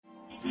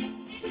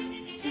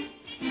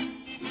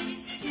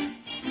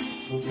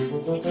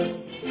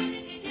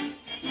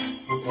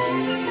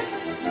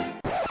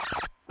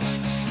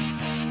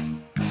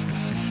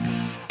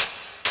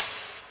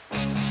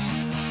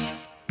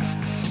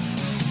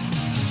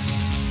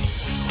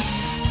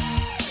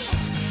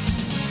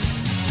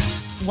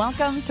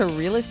Welcome to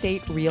Real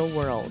Estate Real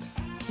World,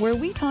 where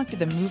we talk to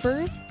the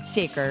movers,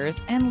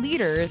 shakers, and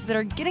leaders that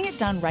are getting it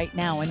done right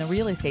now in the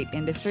real estate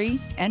industry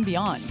and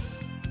beyond.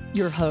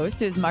 Your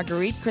host is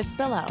Marguerite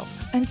Crispillo,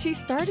 and she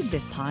started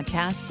this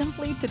podcast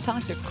simply to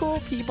talk to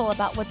cool people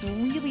about what's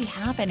really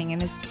happening in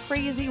this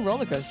crazy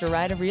roller coaster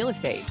ride of real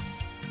estate.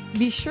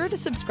 Be sure to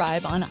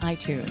subscribe on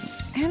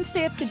iTunes and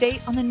stay up to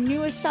date on the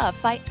newest stuff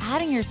by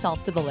adding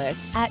yourself to the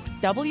list at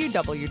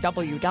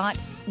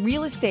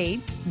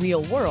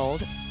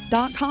www.realestaterealworld.com.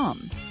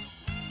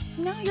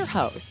 Now your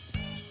host,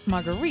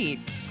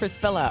 Marguerite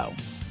Crispillo.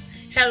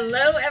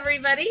 Hello,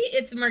 everybody.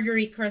 It's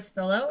Marguerite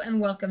Crispillo, and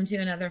welcome to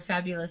another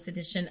fabulous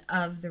edition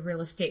of the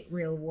Real Estate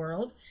Real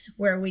World,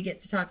 where we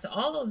get to talk to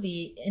all of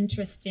the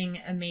interesting,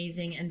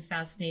 amazing, and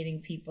fascinating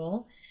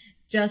people,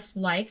 just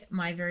like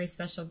my very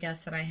special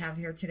guest that I have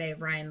here today,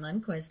 Ryan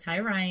Lundquist.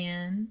 Hi,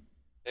 Ryan.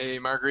 Hey,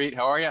 Marguerite.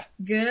 How are you?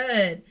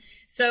 Good.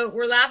 So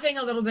we're laughing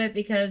a little bit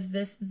because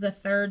this is the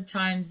third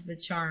time's the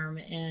charm,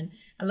 and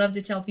I love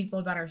to tell people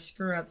about our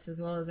screw-ups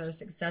as well as our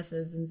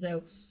successes. And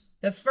so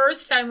the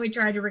first time we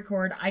tried to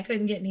record, I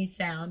couldn't get any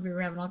sound. We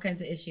were having all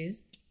kinds of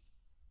issues.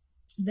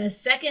 The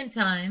second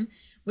time,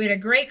 we had a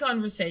great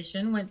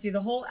conversation, went through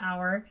the whole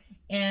hour,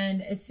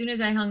 and as soon as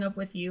I hung up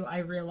with you, I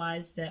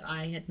realized that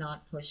I had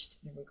not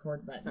pushed the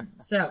record button.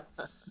 So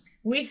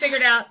we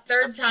figured out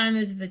third time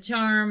is the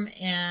charm,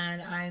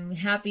 and I'm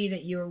happy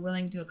that you are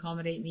willing to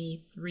accommodate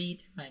me 3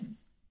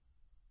 times.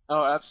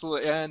 Oh,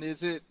 absolutely. And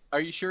are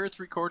you sure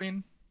it's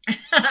recording?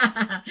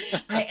 I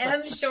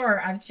am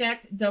sure. I've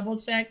checked, double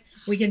checked.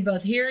 We can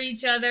both hear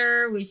each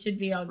other. We should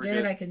be all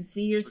good. I can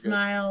see your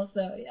smile.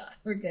 So yeah,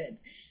 we're good.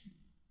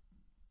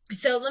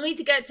 So let me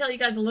tell you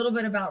guys a little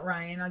bit about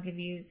Ryan. I'll give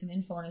you some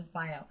info on his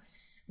bio.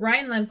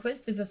 Ryan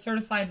Lundquist is a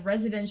certified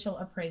residential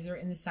appraiser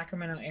in the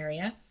Sacramento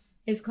area.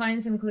 His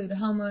clients include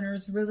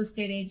homeowners, real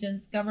estate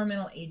agents,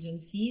 governmental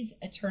agencies,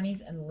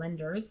 attorneys, and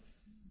lenders.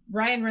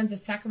 Ryan runs a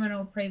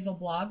Sacramento appraisal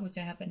blog, which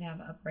I happen to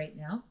have up right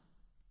now,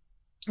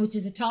 which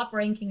is a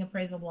top-ranking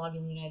appraisal blog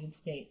in the United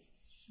States.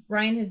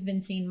 Ryan has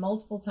been seen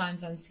multiple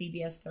times on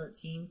CBS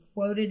 13,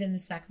 quoted in the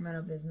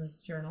Sacramento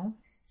Business Journal,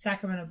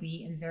 Sacramento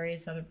Bee, and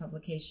various other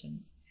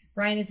publications.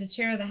 Ryan is the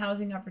chair of the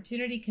Housing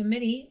Opportunity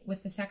Committee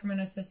with the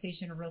Sacramento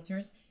Association of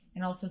Realtors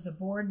and also is a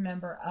board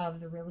member of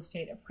the Real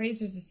Estate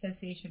Appraisers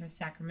Association of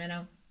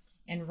Sacramento.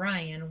 And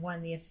Ryan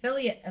won the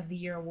Affiliate of the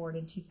Year Award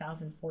in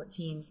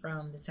 2014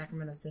 from the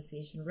Sacramento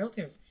Association of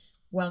Realtors.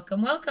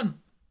 Welcome, welcome.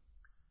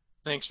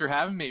 Thanks for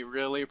having me.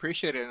 Really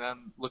appreciate it, and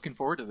I'm looking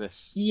forward to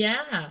this.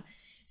 Yeah.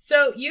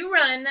 So you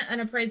run an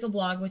appraisal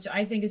blog, which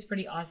I think is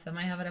pretty awesome.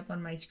 I have it up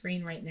on my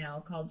screen right now,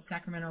 called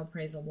Sacramento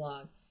Appraisal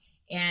Blog.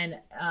 And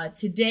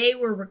today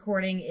we're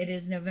recording, it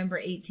is November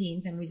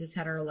 18th, and we just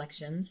had our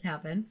elections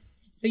happen.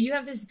 So you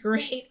have this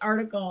great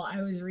article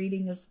I was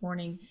reading this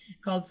morning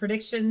called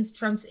Predictions,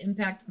 Trump's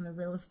Impact on the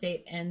Real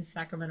Estate and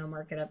Sacramento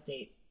Market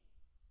Update.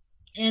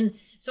 And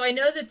so I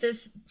know that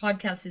this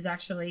podcast is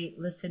actually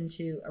listened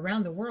to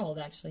around the world.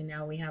 Actually,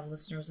 now we have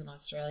listeners in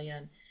Australia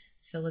and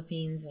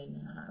Philippines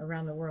and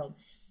around the world.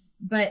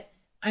 But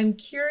I'm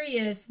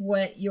curious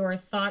what your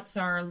thoughts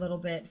are a little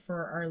bit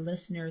for our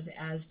listeners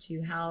as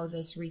to how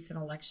this recent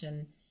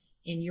election,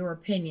 in your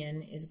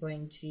opinion, is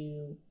going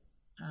to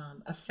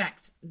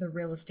affect the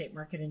real estate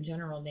market in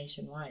general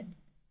nationwide.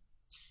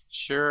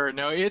 Sure.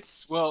 No,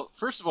 well,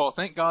 first of all,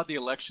 thank God the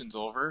election's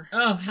over.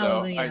 Oh,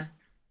 hallelujah.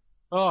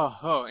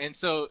 And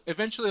so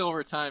eventually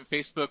over time,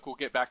 Facebook will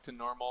get back to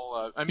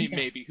normal.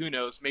 Maybe, who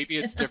knows? Maybe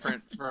it's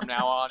different from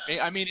now on.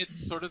 I mean,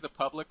 it's sort of the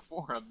public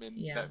forum and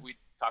that we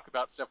talk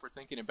about stuff we're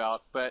thinking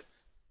about, but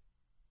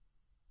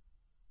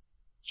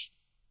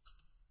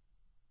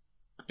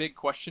a big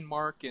question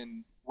mark,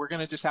 and we're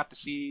going to just have to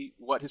see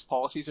what his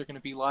policies are going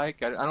to be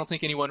like. I don't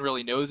think anyone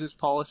really knows his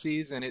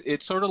policies, and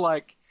it's sort of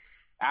like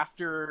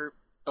after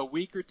a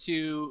week or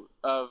two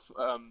of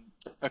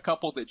a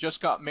couple that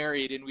just got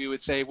married, and we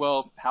would say,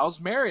 well,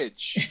 how's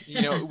marriage?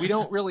 We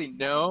don't really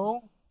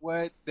know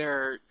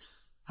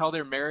how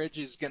their marriage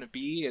is going to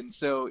be, and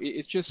so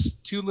it's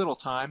just too little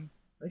time.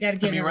 We got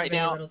to give it right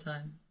now, a little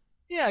time.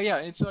 Yeah,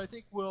 and so I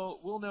think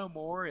we'll know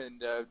more,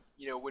 and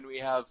when we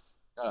have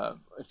a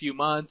few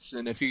months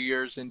and a few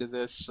years into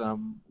this,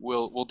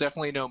 we'll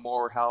definitely know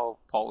more how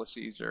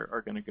policies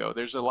are going to go.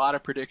 There's a lot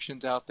of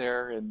predictions out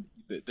there, and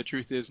the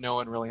truth is no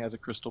one really has a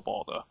crystal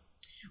ball, though.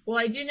 Well,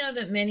 I do know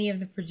that many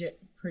of the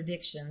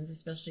predictions,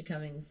 especially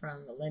coming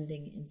from the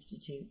Lending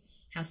Institute,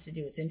 has to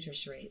do with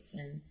interest rates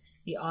and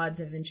the odds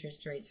of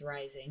interest rates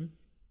rising,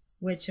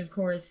 which, of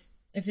course,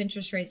 if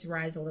interest rates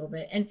rise a little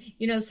bit. And,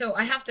 so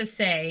I have to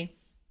say,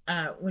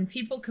 when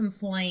people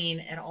complain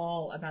at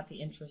all about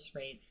the interest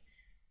rates,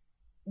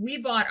 we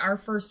bought our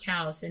first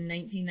house in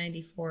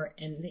 1994,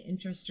 and the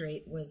interest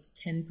rate was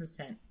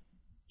 10%.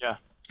 Yeah.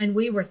 And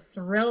we were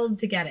thrilled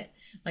to get it.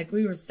 Like,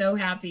 we were so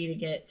happy to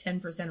get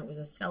 10%. It was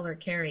a seller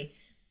carry.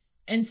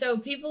 And so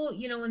people,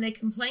 when they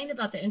complain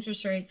about the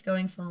interest rates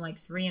going from like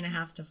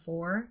 3.5 to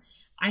 4,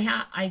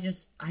 I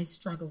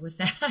struggle with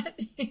that,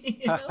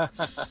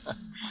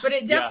 But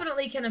it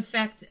definitely can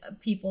affect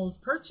people's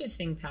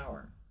purchasing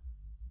power.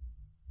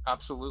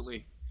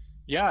 Absolutely.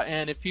 Yeah,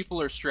 and if people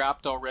are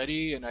strapped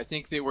already, and I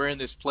think that we're in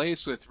this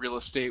place with real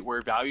estate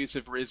where values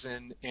have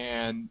risen,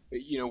 and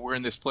we're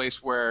in this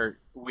place where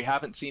we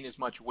haven't seen as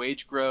much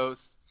wage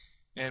growth,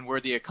 and where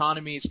the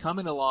economy is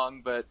coming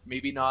along, but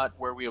maybe not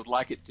where we would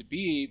like it to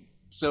be.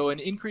 So an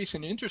increase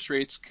in interest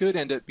rates could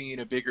end up being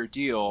a bigger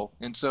deal.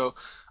 And so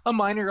a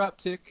minor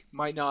uptick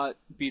might not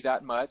be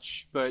that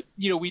much, but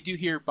we do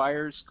hear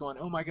buyers going,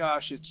 "Oh my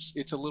gosh,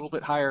 it's a little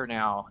bit higher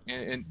now."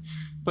 And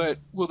but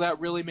will that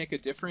really make a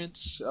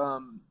difference?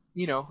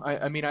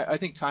 I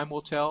think time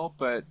will tell,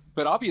 but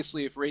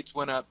obviously if rates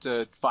went up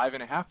to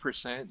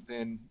 5.5%,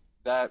 then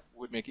that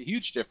would make a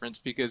huge difference,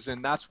 because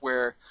then that's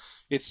where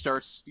you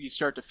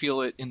start to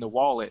feel it in the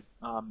wallet.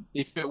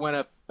 If it went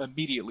up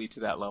immediately to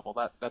that level,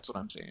 that's what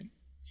I'm saying.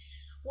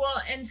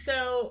 Well, and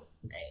so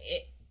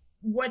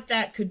what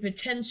that could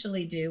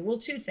potentially do, well,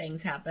 two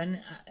things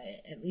happen,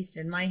 at least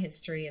in my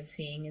history of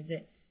seeing, is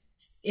that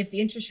if the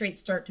interest rates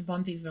start to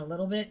bump even a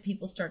little bit,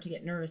 people start to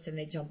get nervous and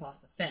they jump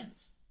off the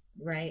fence,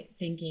 right?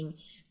 Thinking,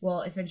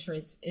 well, if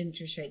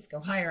interest rates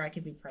go higher, I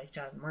could be priced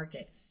out of the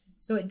market.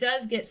 So it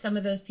does get some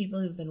of those people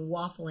who've been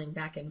waffling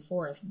back and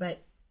forth.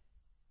 But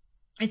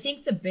I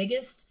think the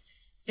biggest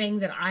thing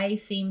that I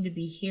seem to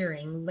be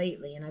hearing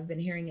lately, and I've been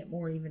hearing it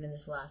more even in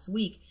this last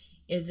week,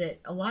 is that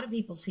a lot of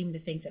people seem to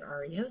think that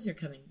REOs are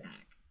coming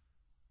back.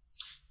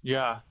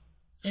 Yeah.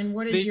 And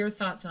what is your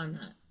thoughts on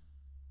that?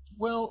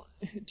 Well,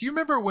 do you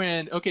remember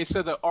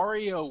so the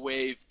REO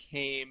wave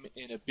came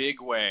in a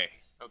big way,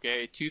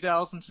 okay?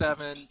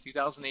 2007,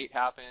 2008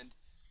 happened.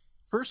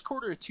 First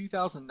quarter of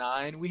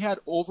 2009, we had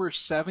over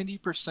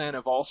 70%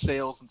 of all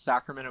sales in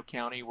Sacramento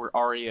County were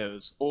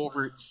REOs,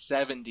 over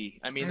 70.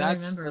 I mean,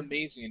 that's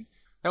amazing.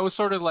 That was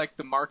sort of like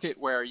the market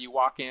where you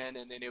walk in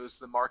and then it was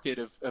the market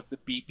of the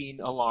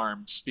beeping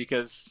alarms,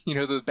 because,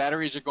 the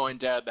batteries are going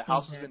dead. The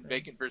house has been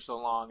vacant for so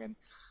long, and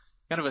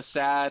kind of a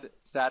sad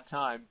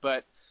time.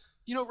 But,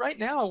 right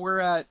now we're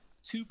at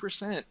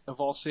 2%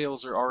 of all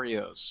sales are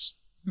REOs.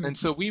 Mm-hmm. And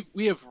so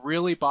we have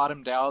really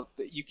bottomed out.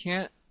 That you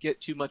can't get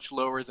too much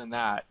lower than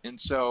that.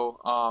 And so,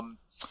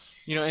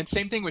 and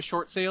same thing with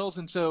short sales.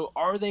 And so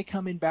are they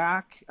coming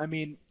back? I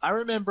mean, I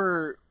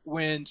remember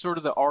when sort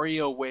of the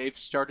REO wave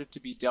started to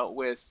be dealt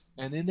with,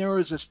 and then there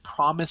was this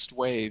promised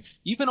wave.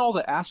 Even all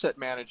the asset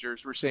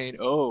managers were saying,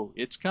 "Oh,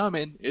 it's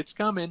coming.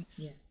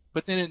 Yeah.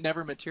 But then it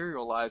never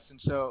materialized.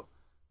 And so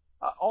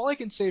all I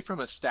can say from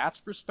a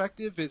stats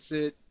perspective is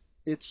that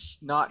it's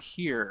not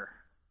here.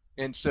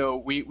 And so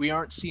we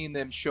aren't seeing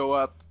them show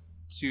up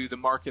to the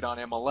market on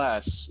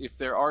MLS. If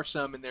there are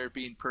some and they're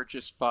being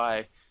purchased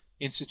by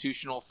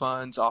institutional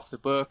funds off the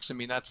books, I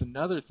mean, that's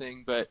another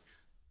thing, but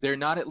they're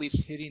not at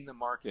least hitting the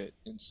market.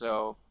 And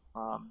so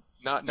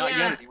not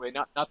yet anyway,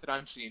 not that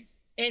I'm seeing.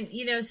 And,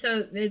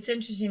 so it's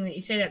interesting that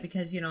you say that,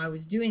 because, I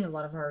was doing a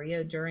lot of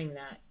REO during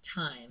that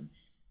time.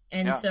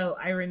 And so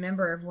I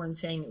remember everyone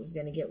saying it was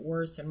going to get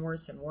worse and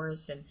worse and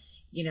worse. And,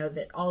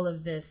 that all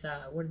of this,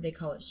 what did they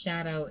call it?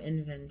 Shadow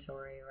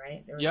inventory,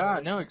 right?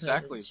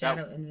 Exactly.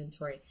 Shadow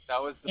inventory.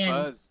 That was the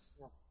buzz.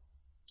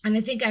 And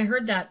I think I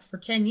heard that for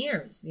 10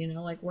 years,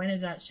 like, when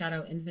is that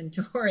shadow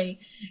inventory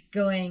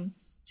going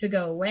to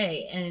go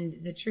away?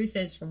 And the truth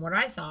is, from what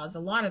I saw, is a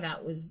lot of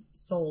that was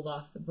sold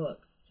off the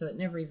books. So it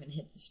never even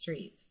hit the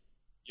streets.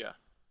 Yeah.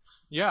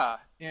 Yeah.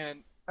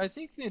 And I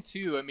think then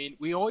too, I mean,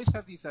 we always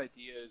have these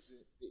ideas.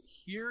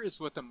 Here is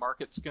what the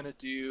market's going to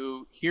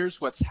do.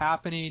 Here's what's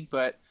happening.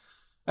 But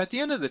at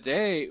the end of the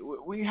day,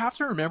 we have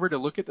to remember to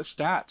look at the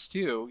stats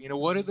too.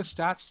 What do the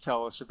stats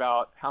tell us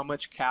about how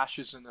much cash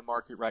is in the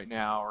market right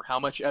now, or how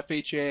much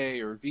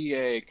FHA or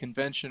VA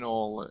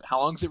conventional? How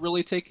long is it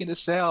really taking to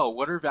sell?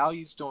 What are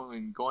values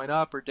doing, going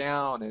up or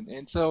down?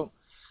 And so,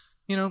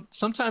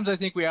 sometimes I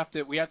think we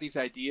have these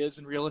ideas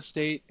in real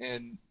estate,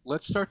 and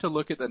let's start to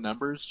look at the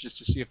numbers just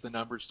to see if the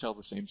numbers tell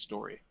the same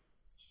story.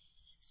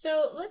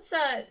 So let's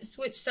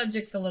switch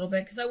subjects a little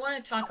bit, because I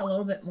want to talk a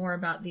little bit more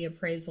about the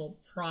appraisal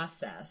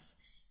process.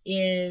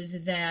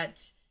 Is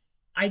that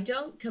I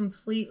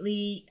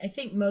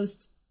think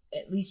most,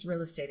 at least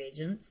real estate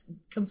agents,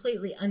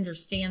 completely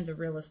understand the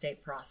real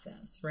estate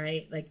process,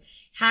 right? Like,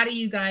 how do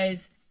you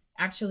guys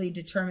actually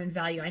determine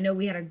value? I know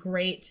we had a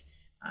great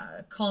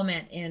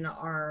comment in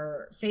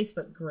our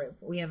Facebook group.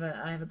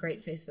 I have a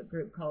great Facebook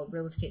group called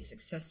Real Estate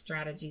Success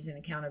Strategies and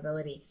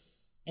Accountability.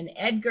 And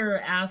Edgar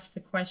asked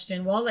the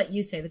question, well, I'll let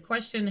you say. The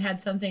question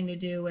had something to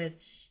do with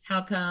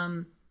how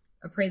come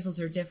appraisals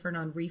are different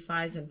on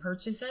refis and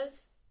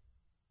purchases.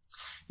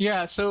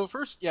 Yeah, so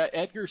first,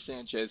 Edgar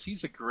Sanchez,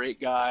 he's a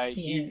great guy.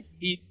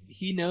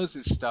 He knows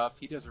his stuff.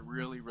 He does a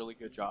really, really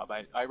good job.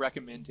 I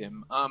recommend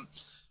him.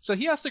 So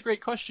he asked a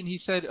great question. He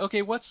said,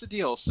 okay, what's the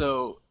deal?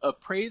 So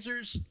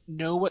appraisers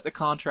know what the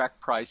contract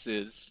price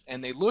is,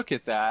 and they look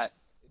at that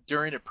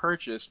during a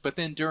purchase, but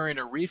then during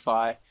a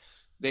refi,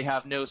 they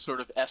have no sort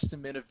of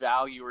estimate of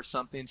value or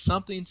something.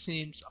 Something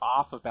seems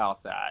off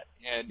about that.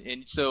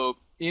 And so,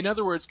 in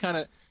other words, kind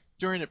of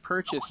during a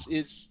purchase,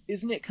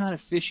 isn't it kind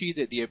of fishy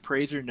that the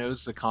appraiser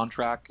knows the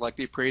contract? Like,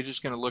 the appraiser's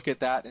going to look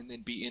at that and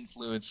then be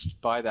influenced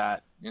by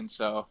that. And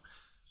so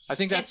I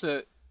think that's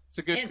It's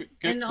a good and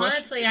question.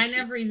 honestly, I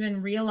never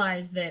even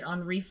realized that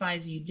on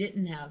refis you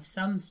didn't have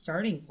some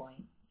starting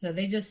point. So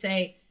they just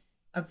say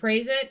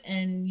appraise it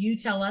and you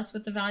tell us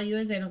what the value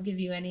is. They don't give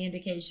you any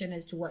indication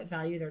as to what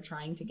value they're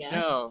trying to get.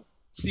 No.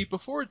 See,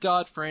 before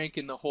Dodd-Frank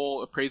and the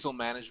whole appraisal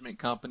management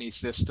company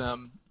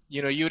system,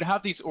 you would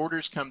have these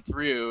orders come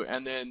through,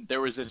 and then there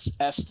was this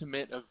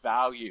estimate of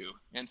value.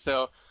 And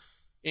so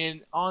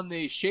on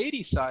the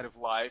shady side of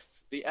life,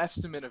 the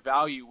estimate of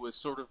value was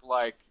sort of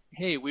like,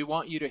 hey, we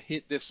want you to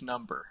hit this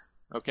number,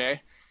 okay?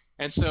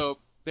 And so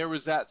there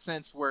was that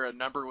sense where a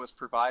number was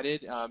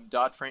provided.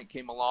 Dodd-Frank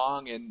came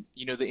along, and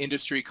the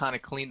industry kind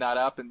of cleaned that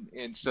up,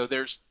 and so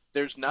there's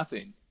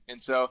nothing.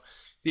 And so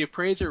the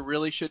appraiser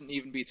really shouldn't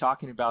even be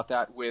talking about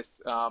that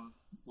with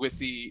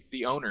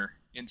the owner.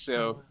 And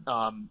so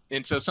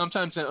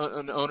sometimes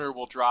an owner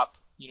will drop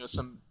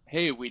some,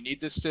 hey, we need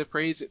this to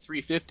appraise at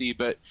 350,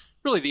 but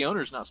really the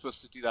owner's not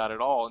supposed to do that at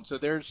all. And so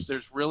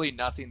there's really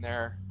nothing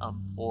there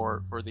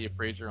for the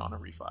appraiser on a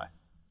refi.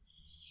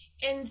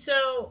 And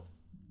so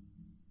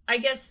I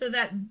guess so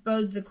that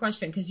bodes the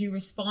question, because you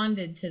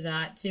responded to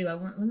that too.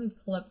 Let me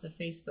pull up the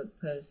Facebook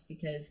post,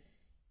 because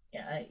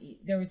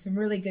there was some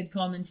really good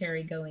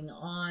commentary going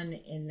on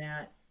in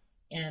that,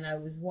 and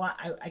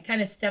I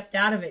kind of stepped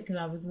out of it because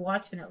I was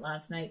watching it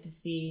last night to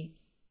see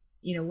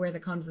where the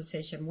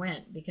conversation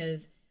went,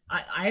 because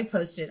I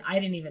posted I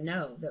didn't even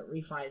know that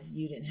refis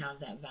you didn't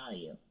have that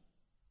value.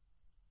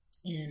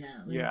 And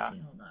let me see,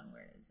 hold on,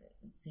 where is it?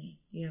 Let's see,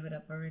 do you have it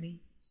up already?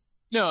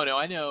 No,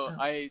 I know.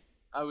 Oh.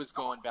 I was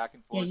going back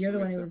and forth. Yeah, you're the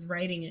one who was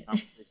writing it.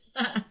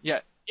 Yeah,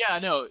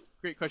 no,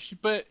 great question.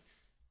 But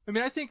I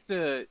mean, I think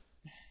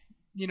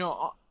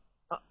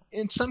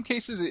in some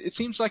cases it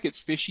seems like it's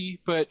fishy,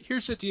 but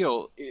here's the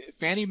deal.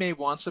 Fannie Mae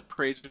wants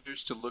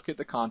appraisers to look at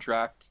the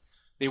contract.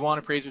 They want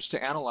appraisers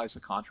to analyze the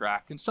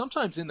contract. And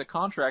sometimes in the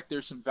contract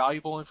there's some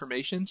valuable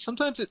information.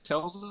 Sometimes it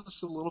tells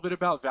us a little bit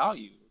about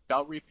value,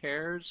 about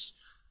repairs,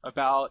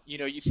 about,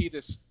 you see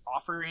this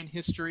offering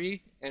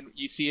history and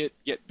you see it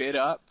get bid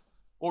up,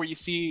 or you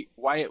see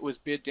why it was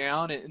bid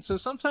down. And so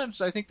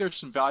sometimes I think there's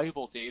some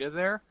valuable data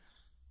there.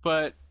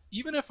 But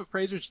even if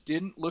appraisers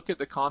didn't look at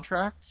the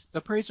contract,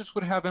 appraisers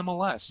would have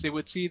MLS. They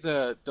would see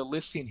the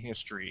listing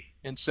history.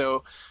 And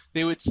so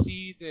they would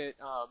see that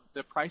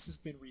the price has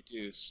been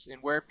reduced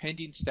and where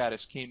pending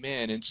status came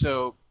in. And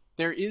so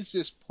there is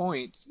this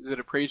point that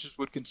appraisers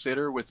would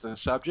consider with the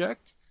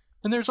subject.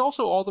 And there's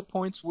also all the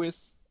points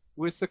with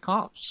the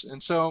comps.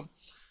 And so,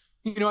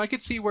 I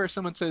could see where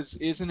someone says,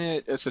 isn't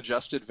it a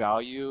suggested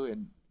value?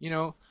 And,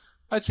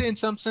 I'd say in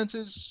some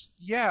senses,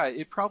 yeah,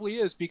 it probably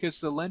is, because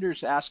the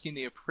lender's asking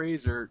the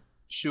appraiser,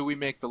 should we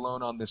make the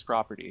loan on this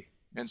property?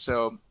 And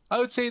so I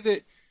would say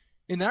that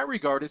in that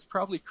regard, it's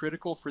probably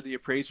critical for the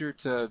appraiser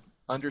to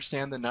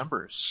understand the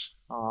numbers.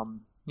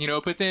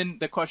 But then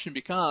the question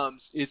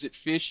becomes, is it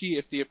fishy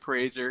if the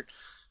appraiser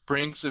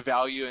brings the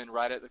value in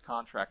right at the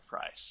contract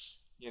price?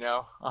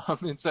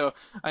 And so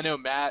I know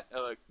Matt,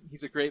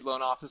 he's a great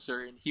loan officer,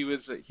 and he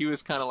was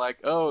kind of like,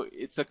 oh,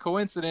 it's a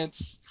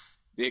coincidence.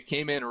 It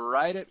came in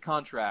right at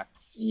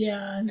contract.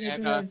 Yeah, that's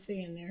what I was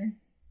seeing there.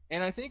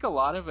 And I think a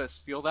lot of us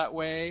feel that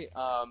way.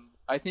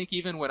 I think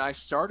even when I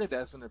started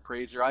as an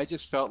appraiser, I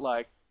just felt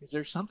like, is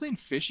there something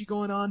fishy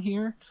going on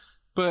here?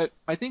 But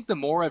I think the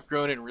more I've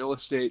grown in real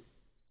estate,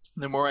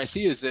 the more I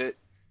see is that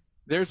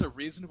there's a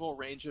reasonable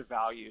range of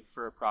value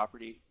for a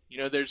property.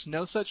 There's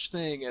no such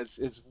thing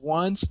as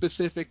one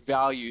specific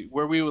value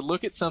where we would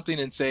look at something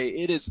and say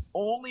it is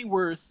only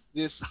worth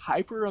this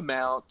hyper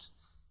amount.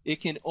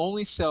 It can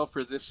only sell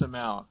for this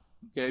amount,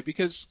 okay?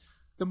 Because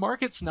the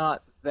market's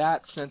not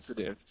that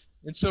sensitive.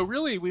 And so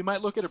really we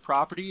might look at a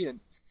property and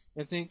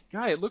think,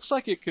 guy, it looks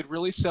like it could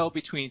really sell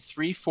between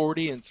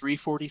 340 and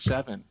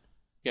 347,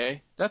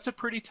 okay? That's a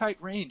pretty tight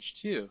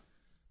range too.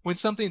 When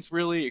something's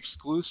really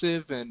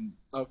exclusive and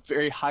a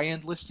very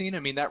high-end listing, I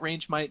mean, that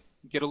range might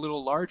get a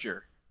little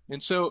larger.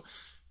 And so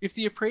if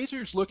the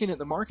appraiser is looking at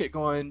the market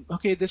going,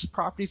 okay, this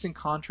property's in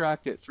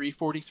contract at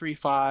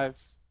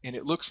 343.5, and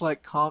it looks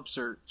like comps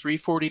are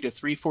 340 to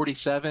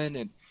 347,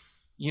 and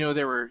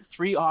there were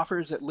 3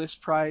 offers at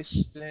list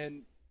price,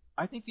 then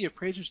I think the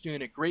appraiser's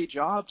doing a great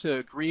job to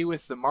agree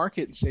with the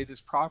market and say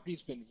this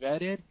property's been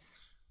vetted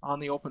on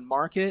the open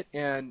market,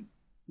 and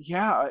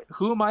yeah,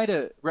 who am I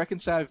to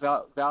reconcile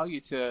value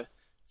to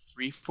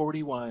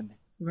 341?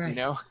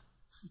 Right.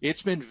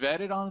 It's been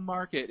vetted on the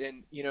market,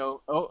 and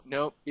oh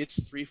no,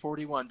 it's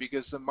 341,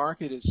 because the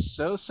market is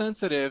so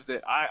sensitive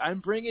that I'm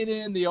bringing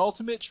in the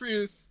ultimate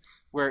truth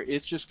where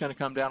it's just going to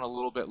come down a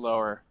little bit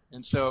lower.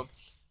 And so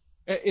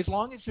as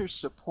long as there's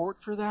support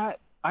for that,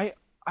 I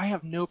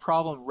have no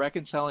problem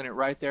reconciling it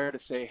right there to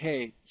say,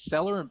 hey,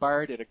 seller and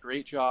buyer did a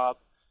great job.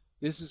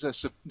 This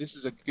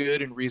is a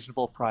good and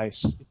reasonable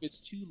price. If it's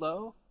too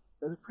low,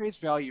 the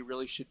appraised value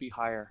really should be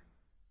higher.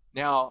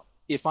 Now,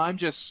 if I'm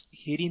just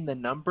hitting the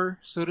number,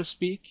 so to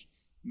speak,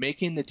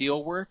 making the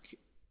deal work,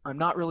 I'm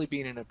not really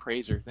being an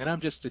appraiser. Then I'm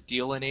just a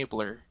deal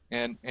enabler.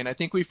 And I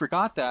think we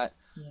forgot that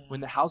when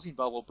the housing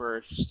bubble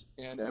burst.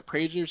 And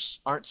appraisers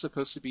aren't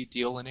supposed to be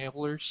deal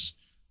enablers.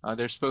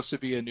 They're supposed to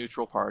be a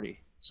neutral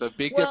party. So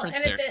big Well,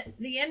 difference and there. at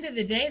the end of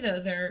the day,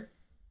 though,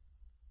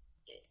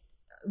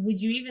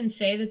 would you even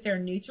say that they're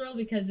neutral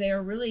because they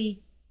are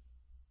really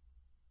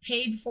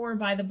paid for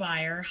by the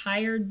buyer,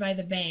 hired by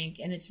the bank,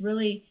 and it's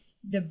really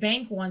the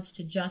bank wants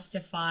to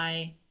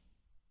justify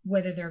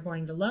whether they're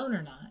going to loan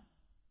or not.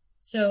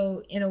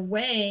 So in a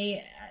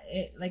way,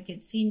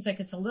 it seems like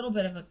it's a little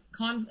bit of a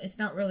it's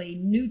not really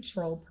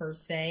neutral per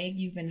se.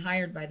 You've been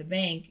hired by the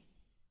bank,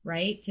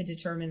 right, to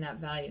determine that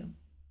value.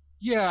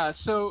 Yeah,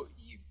 so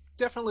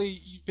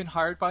you've been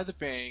hired by the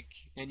bank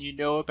and you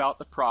know about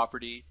the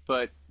property,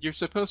 but you're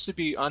supposed to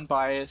be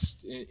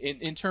unbiased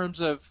in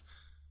terms of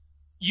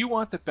you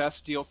want the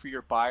best deal for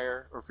your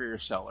buyer or for your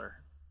seller.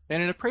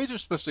 And an appraiser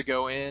is supposed to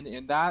go in,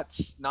 and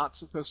that's not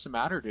supposed to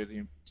matter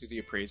to the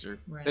appraiser.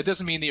 Right. That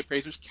doesn't mean the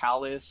appraiser's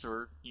callous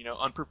or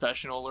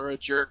unprofessional or a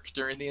jerk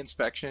during the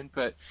inspection,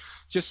 but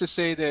just to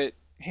say that,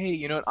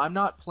 hey, I'm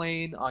not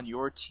playing on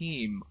your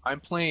team. I'm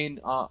playing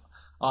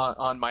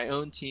on my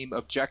own team,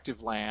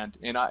 Objective Land,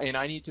 and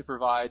I need to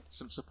provide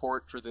some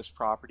support for this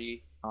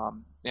property.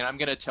 And I'm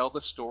going to tell the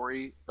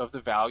story of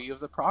the value of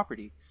the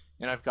property.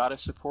 And I've got to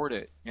support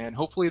it. And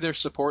hopefully there's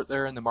support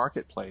there in the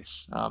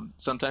marketplace.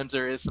 Sometimes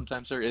there is,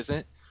 sometimes there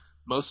isn't.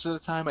 Most of the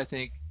time, I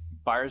think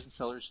buyers and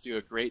sellers do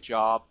a great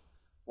job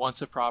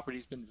once a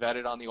property's been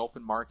vetted on the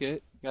open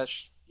market.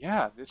 Gosh,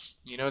 yeah, this,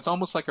 it's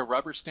almost like a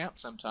rubber stamp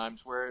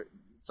sometimes where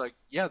it's like,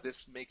 yeah,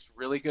 this makes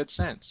really good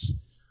sense.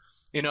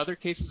 In other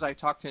cases, I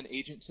talked to an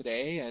agent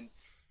today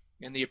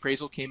and the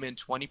appraisal came in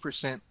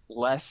 20%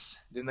 less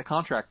than the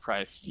contract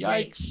price. Yikes.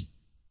 Right.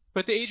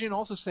 But the agent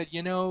also said,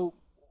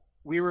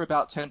 we were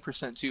about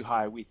 10% too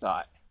high, we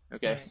thought.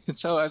 Okay. Right. And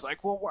so I was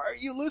like, well, why are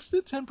you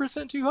listed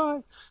 10% too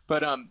high?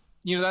 But,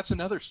 that's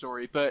another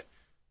story. But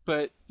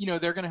they're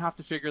going to have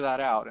to figure that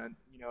out. And,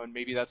 and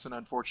maybe that's an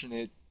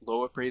unfortunate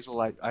low appraisal.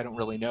 I don't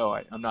really know.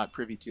 I'm not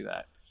privy to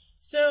that.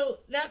 So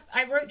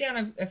I wrote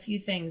down a few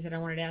things that I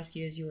wanted to ask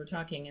you as you were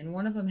talking. And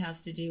one of them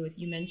has to do with,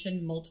 you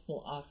mentioned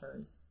multiple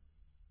offers.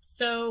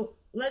 So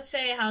let's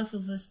say a house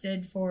is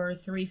listed for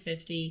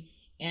 $350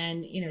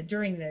 and,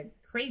 during the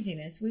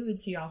craziness, we would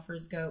see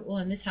offers go, well,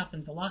 and this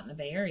happens a lot in the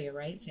Bay Area,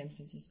 right? San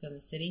Francisco, the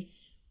city,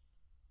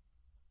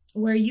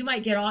 where you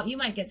might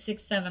get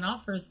 6, 7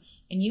 offers,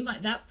 and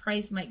that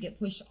price might get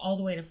pushed all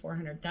the way to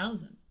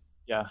 $400,000.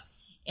 Yeah.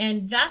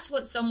 And that's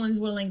what someone's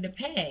willing to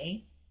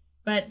pay.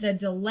 But the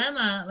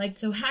dilemma,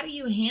 so how do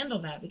you handle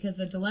that? Because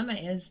the dilemma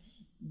is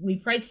we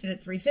priced it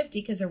at $350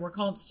 because there were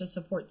comps to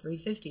support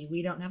 $350.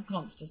 We don't have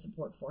comps to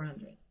support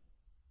 $400.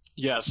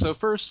 Yeah. So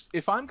first,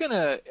 if I'm going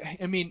to,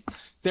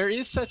 there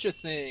is such a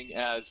thing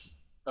as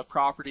a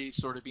property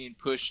sort of being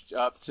pushed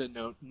up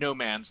to no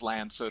man's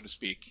land, so to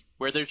speak,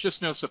 where there's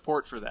just no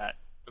support for that.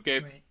 Okay.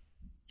 Right.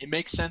 It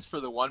makes sense for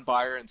the one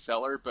buyer and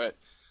seller, but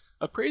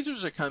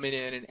appraisers are coming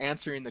in and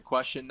answering the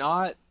question,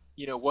 not,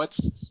 what's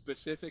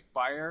specific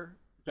buyer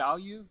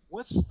value,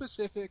 what's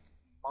specific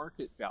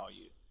market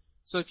value.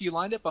 So if you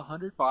lined up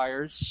 100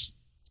 buyers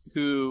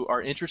who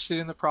are interested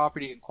in the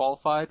property and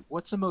qualified,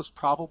 what's the most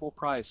probable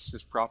price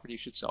this property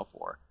should sell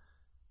for?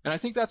 And I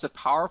think that's a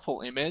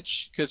powerful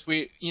image because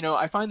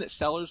I find that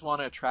sellers want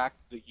to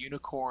attract the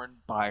unicorn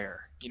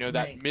buyer, that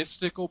right.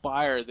 mystical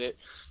buyer that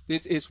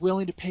is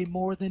willing to pay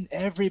more than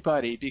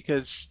everybody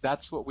because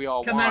that's what we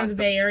all come want. out of the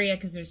Bay Area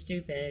because they're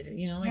stupid,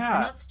 they're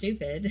not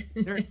stupid.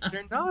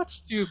 They're not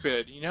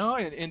stupid,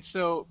 and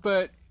so,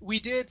 but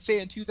we did say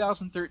in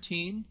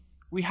 2013,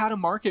 we had a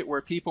market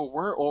where people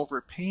were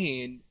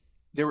overpaying.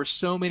 There were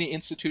so many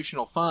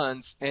institutional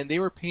funds and they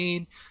were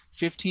paying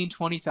 15,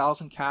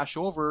 20,000 cash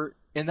over.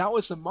 And that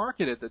was the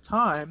market at the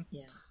time.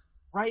 Yeah.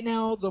 Right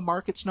now, the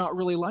market's not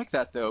really like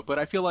that, though. But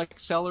I feel like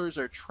sellers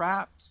are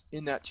trapped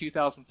in that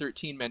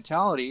 2013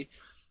 mentality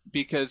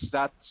because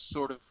that's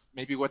sort of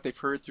maybe what they've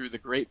heard through the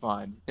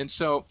grapevine. And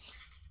so,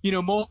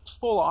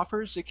 multiple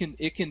offers,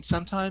 it can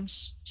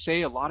sometimes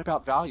say a lot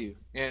about value.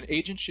 And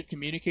agents should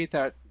communicate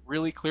that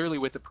really clearly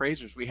with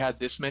appraisers. We had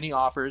this many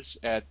offers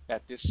at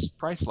this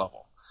price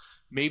level.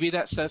 Maybe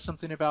that says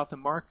something about the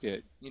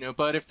market,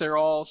 but if they're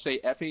all, say,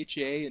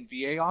 FHA and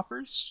VA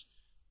offers,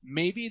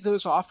 maybe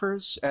those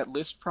offers at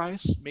list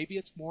price, maybe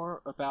it's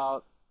more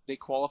about they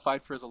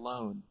qualified for the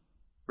loan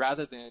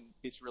rather than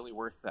it's really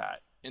worth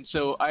that. And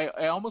so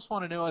I almost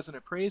want to know as an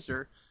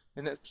appraiser,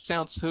 and that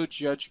sounds so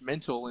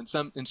judgmental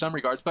in some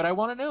regards, but I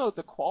want to know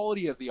the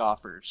quality of the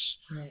offers.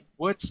 Right.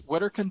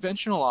 What are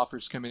conventional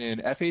offers coming in,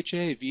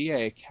 FHA,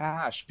 VA,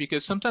 cash?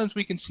 Because sometimes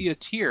we can see a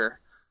tier,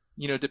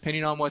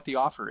 depending on what the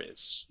offer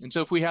is. And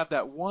so if we have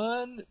that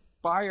one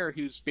buyer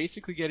who's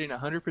basically getting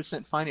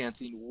 100%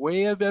 financing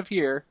way above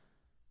here,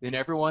 then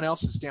everyone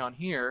else is down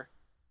here,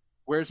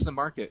 where's the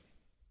market?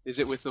 Is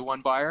it with the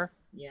one buyer?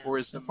 Yeah, or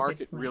is the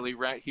market really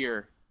right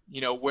here?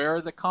 Where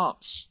are the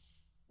comps?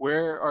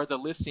 Where are the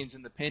listings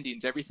and the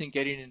pendings, everything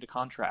getting into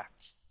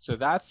contracts? So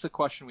that's the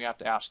question we have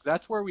to ask.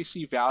 That's where we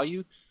see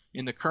value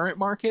in the current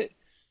market.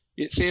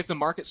 Say if the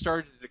market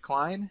started to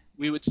decline,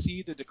 we would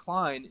see the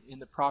decline in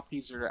the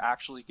properties that are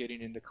actually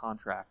getting into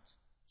contract.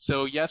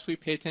 So yes, we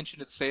pay attention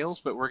to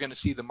sales, but we're going to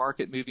see the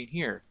market moving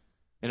here.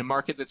 In a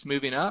market that's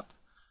moving up,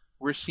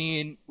 we're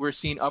seeing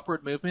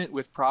upward movement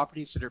with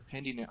properties that are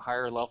pending at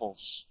higher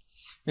levels.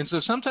 And so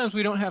sometimes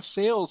we don't have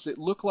sales that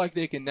look like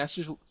they can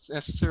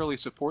necessarily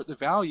support the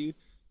value,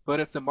 but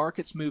if the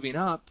market's moving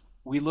up,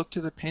 we look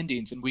to the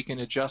pendings and we can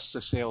adjust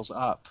the sales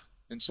up.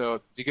 And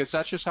so, because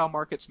that's just how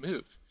markets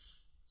move.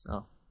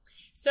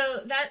 So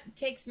that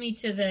takes me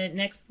to the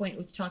next point,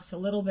 which talks a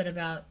little bit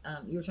about,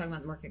 you were talking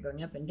about the market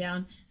going up and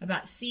down,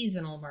 about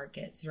seasonal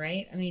markets,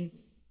 right? I mean,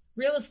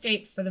 real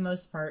estate for the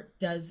most part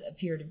does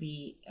appear to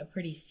be a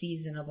pretty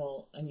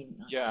seasonal,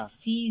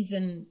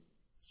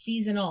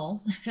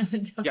 seasonal,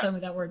 tough time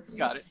with that word.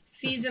 Got it.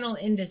 Seasonal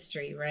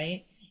industry,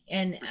 right?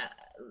 And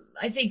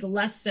I think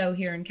less so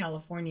here in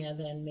California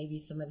than maybe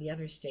some of the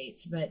other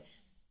states, but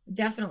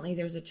definitely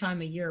there's a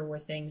time of year where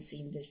things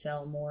seem to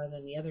sell more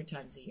than the other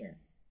times of year.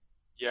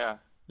 Yeah,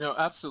 no,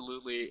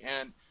 absolutely.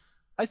 And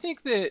I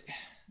think that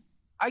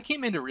I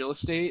came into real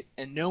estate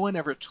and no one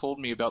ever told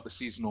me about the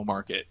seasonal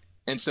market.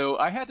 And so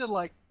I had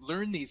to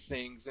learn these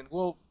things. And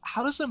well,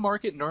 how does the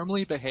market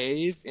normally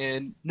behave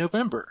in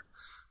November?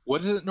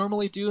 What does it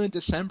normally do in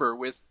December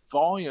with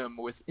volume,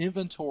 with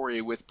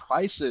inventory, with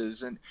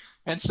prices?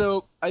 And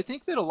so I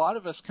think that a lot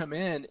of us come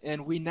in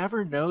and we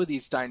never know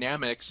these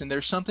dynamics, and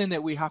there's something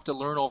that we have to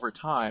learn over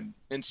time.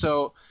 And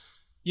so,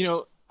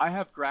 I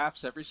have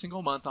graphs every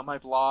single month on my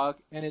blog,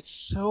 and it's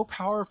so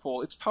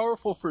powerful. It's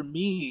powerful for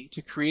me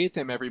to create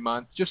them every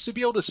month, just to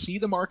be able to see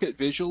the market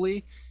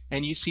visually,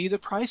 and you see the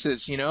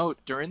prices,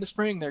 during the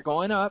spring, they're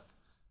going up,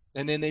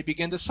 and then they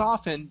begin to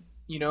soften,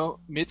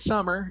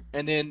 midsummer,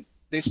 and then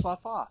they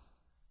slough off.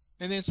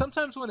 And then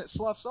sometimes when it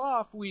sloughs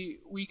off, we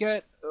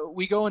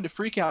go into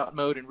freak out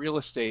mode in real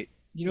estate.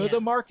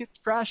 The market's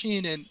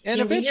crashing, and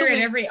eventually we hear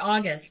it every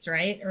August,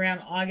 right? Around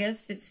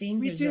August, it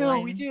seems. We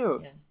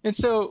do. Yeah. And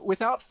so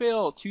without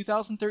fail,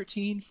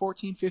 2013,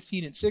 14,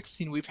 15, and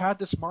 16, we've had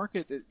this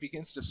market that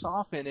begins to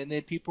soften, and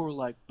then people are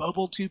like,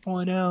 bubble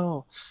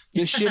 2.0,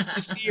 the shift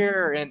is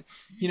here, and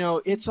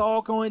it's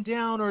all going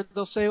down. Or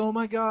they'll say, oh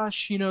my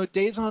gosh,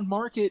 days on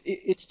market,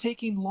 it's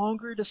taking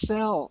longer to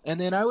sell. And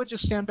then I would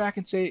just stand back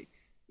and say,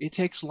 it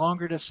takes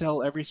longer to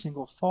sell every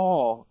single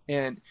fall.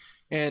 And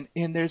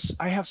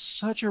I have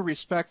such a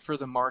respect for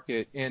the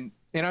market, and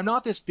I'm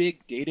not this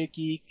big data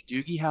geek,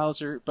 Doogie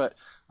Howser, but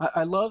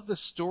I love the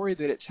story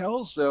that it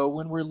tells, though.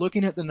 When we're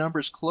looking at the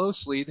numbers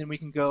closely, then we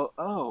can go,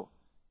 oh,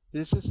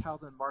 this is how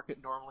the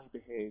market normally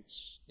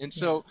behaves. And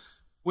so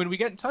when we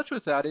get in touch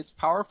with that, it's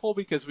powerful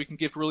because we can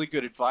give really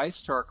good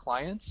advice to our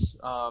clients.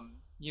 And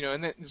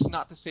it's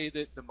not to say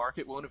that the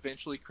market won't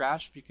eventually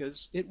crash,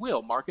 because it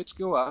will. Markets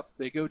go up,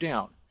 they go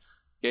down.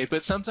 Okay,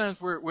 but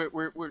sometimes what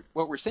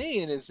we're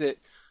saying is that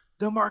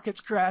the market's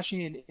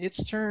crashing,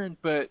 it's turned,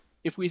 but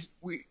if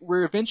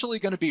we're eventually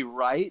going to be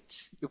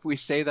right if we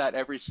say that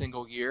every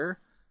single year.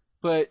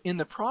 But in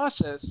the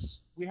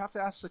process, we have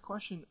to ask the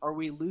question, are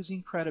we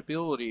losing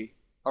credibility?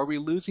 Are we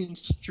losing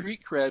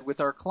street cred with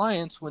our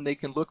clients when they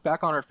can look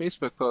back on our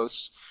Facebook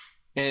posts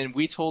and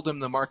we told them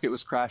the market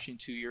was crashing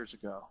 2 years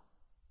ago?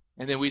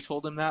 And then we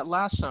told them that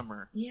last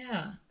summer.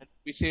 Yeah. And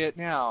we say it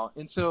now.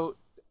 And so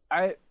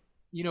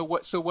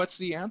what's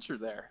the answer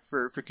there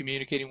for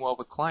communicating well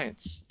with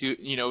clients?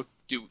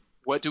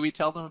 What do we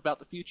tell them about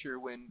the future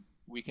when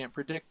we can't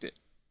predict it?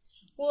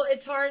 Well,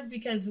 it's hard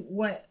because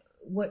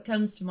what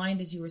comes to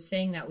mind as you were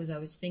saying that was I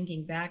was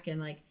thinking back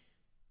in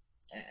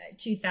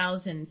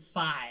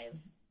 2005.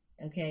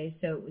 Okay,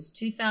 so it was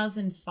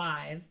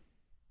 2005,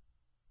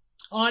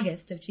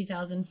 August of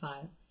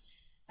 2005.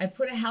 I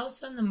put a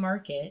house on the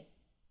market,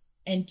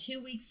 and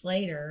 2 weeks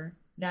later,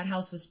 that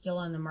house was still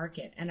on the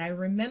market. And I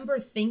remember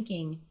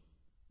thinking,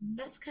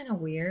 that's kind of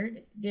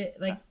weird. Did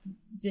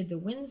the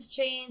winds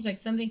change?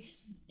 Something,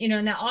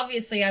 now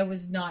obviously I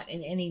was not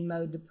in any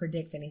mode to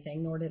predict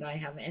anything, nor did I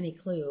have any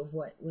clue of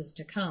what was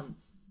to come.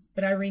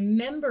 But I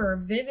remember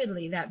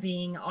vividly that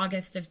being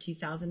August of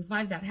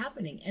 2005, that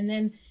happening. And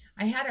then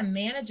I had a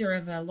manager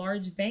of a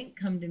large bank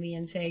come to me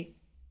and say,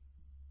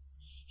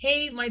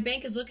 hey, my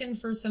bank is looking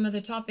for some of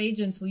the top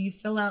agents. Will you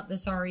fill out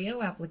this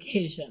REO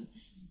application?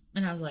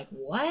 And I was like,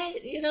 what?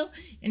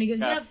 And he goes,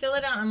 yeah, fill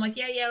it out. I'm like,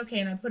 yeah, okay.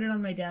 And I put it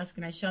on my desk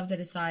and I shoved it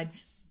aside.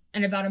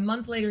 And about a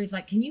month later, he's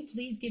like, can you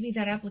please give me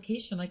that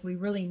application? We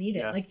really need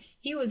it. Yeah.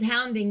 He was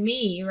hounding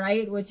me,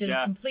 right? Which is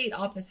complete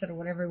opposite of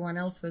what everyone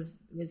else was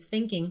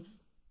thinking.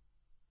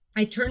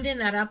 I turned in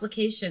that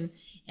application,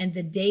 and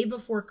the day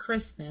before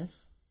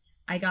Christmas,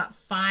 I got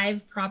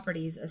 5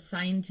 properties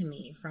assigned to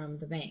me from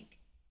the bank.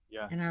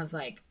 Yeah. And I was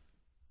like,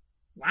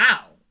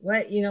 wow.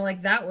 What,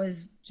 that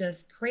was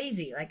just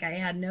crazy. I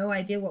had no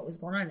idea what was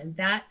going on. And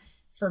that,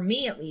 for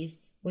me at least,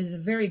 was the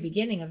very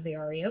beginning of the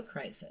REO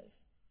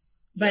crisis.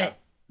 But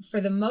for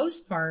the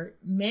most part,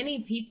 many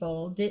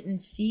people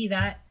didn't see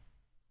that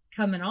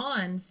coming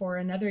on for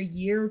another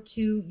year or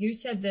two. You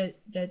said that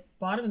the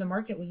bottom of the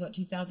market was what,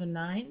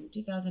 2009,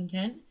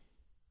 2010?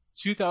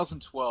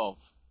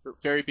 2012,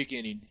 very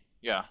beginning.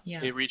 Yeah.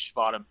 It reached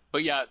bottom.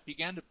 But it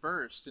began to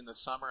burst in the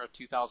summer of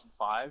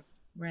 2005.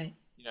 Right.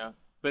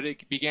 But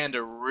it began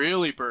to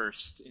really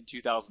burst in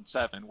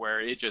 2007,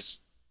 where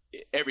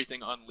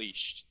everything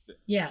unleashed.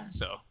 Yeah.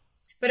 So.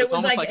 But So it it's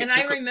was almost like, it and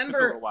I took a remember,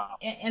 little while.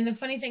 and the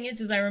funny thing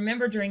is I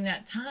remember during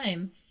that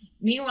time,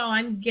 meanwhile,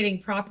 I'm getting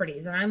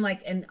properties and I'm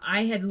like, and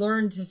I had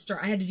learned to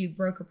start, I had to do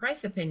broker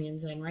price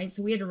opinions then, right?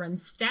 So we had to run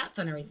stats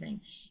on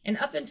everything. And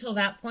up until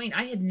that point,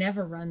 I had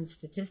never run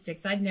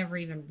statistics. I'd never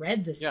even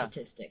read the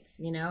statistics,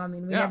 you know, I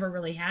mean, we never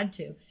really had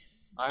to.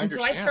 And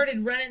so I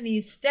started running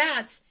these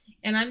stats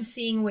and I'm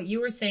seeing what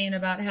you were saying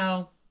about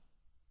how,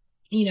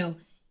 you know,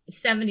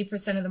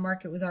 70% of the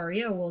market was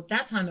REO. Well, at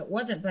that time it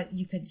wasn't, but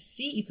you could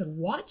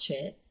watch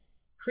it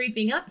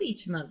creeping up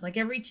each month. Like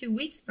every 2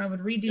 weeks when I would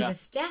redo the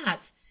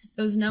stats,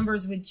 those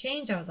numbers would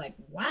change. I was like,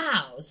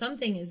 wow,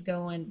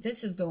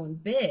 this is going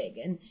big.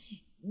 And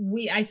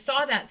I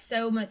saw that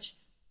so much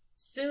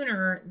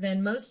sooner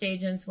than most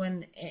agents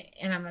and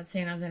I'm not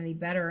saying I was any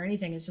better or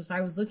anything. It's just,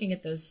 I was looking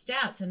at those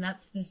stats and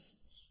that's this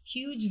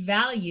huge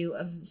value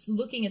of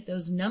looking at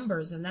those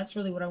numbers. And that's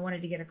really what I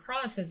wanted to get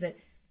across is that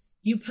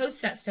you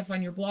post that stuff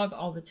on your blog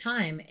all the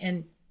time.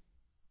 And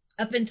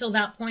up until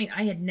that point,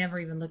 I had never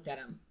even looked at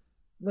them,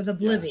 was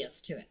oblivious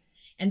to it.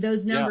 And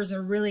those numbers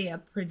are really a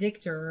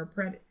predictor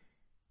or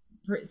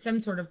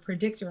some sort of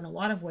predictor in a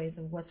lot of ways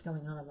of what's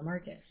going on in the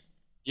market.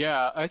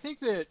 Yeah, I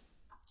think that,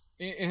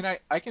 and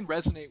I can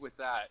resonate with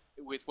that,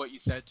 with what you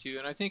said too.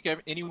 And I think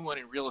anyone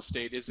in real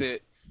estate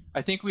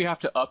I think we have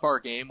to up our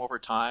game over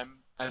time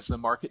as the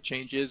market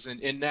changes.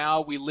 And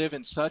now we live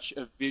in such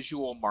a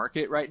visual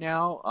market right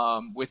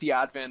now, with the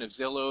advent of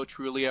Zillow,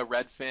 Trulia,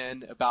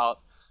 Redfin,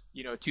 about,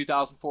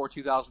 2004,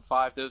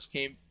 2005, those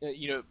came,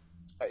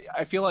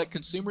 I feel like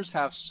consumers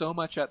have so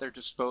much at their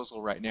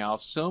disposal right now,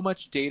 so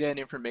much data and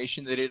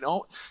information that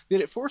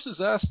it forces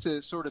us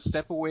to sort of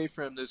step away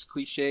from those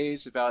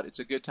cliches about it's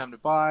a good time to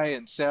buy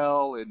and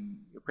sell and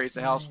appraise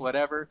the house,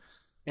 whatever,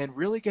 and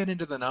really get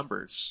into the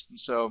numbers. And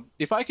so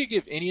if I could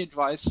give any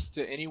advice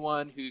to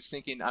anyone who's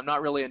thinking, I'm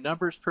not really a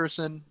numbers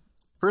person,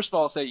 first of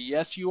all, I'll say,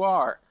 yes, you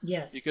are.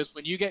 Yes. Because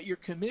when you get your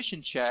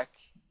commission check,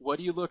 what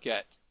do you look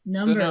at?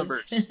 Numbers. The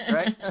numbers,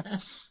 right?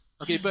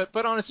 Okay,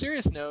 but on a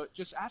serious note,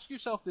 just ask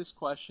yourself this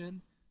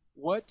question: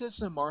 what does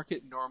the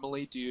market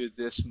normally do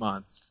this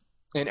month?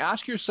 And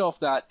ask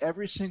yourself that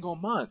every single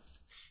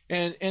month.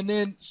 And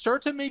then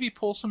start to maybe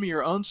pull some of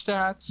your own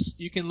stats.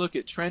 You can look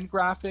at trend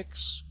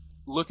graphics,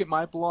 look at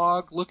my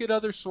blog, look at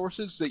other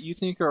sources that you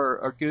think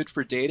are good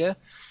for data.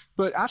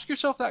 But ask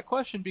yourself that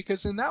question,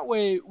 because in that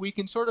way we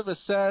can sort of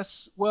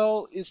assess,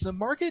 well, is the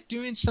market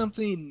doing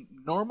something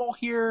normal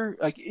here?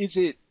 Like, is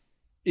it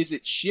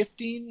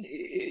shifting?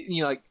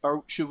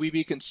 Should we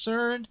be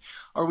concerned?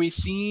 Are we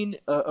seeing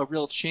a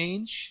real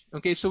change?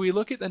 Okay, so we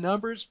look at the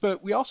numbers,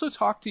 but we also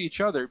talk to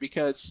each other,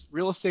 because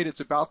real estate, it's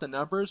about the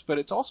numbers, but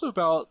it's also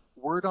about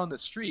word on the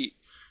street.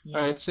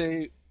 Yeah. I'd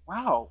say,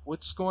 wow,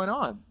 what's going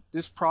on?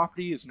 This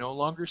property is no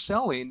longer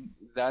selling.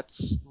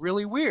 That's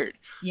really weird.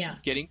 Yeah.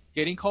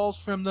 Getting calls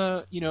from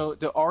the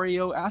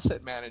REO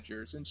asset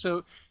managers. And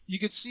so you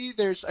could see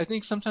I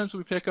think sometimes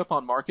we pick up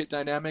on market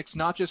dynamics,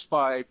 not just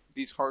by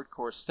these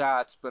hardcore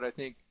stats, but I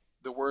think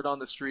the word on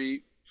the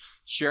street,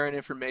 sharing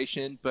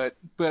information. But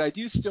I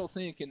do still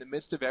think, in the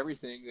midst of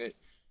everything, that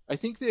I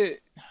think that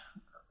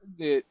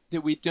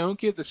we don't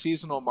give the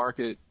seasonal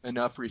market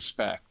enough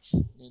respect.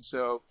 And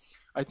so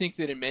I think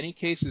that in many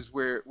cases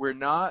we're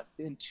not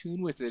in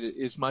tune with it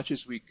as much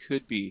as we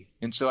could be.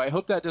 And so I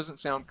hope that doesn't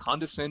sound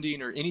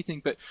condescending or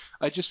anything, but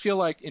I just feel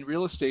like in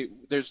real estate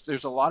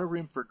there's a lot of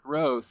room for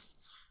growth,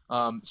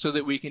 so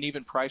that we can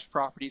even price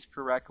properties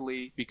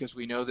correctly, because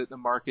we know that the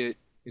market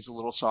is a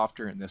little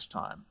softer in this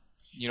time.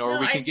 Or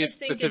we can give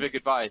specific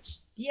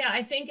advice. Yeah,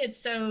 I think it's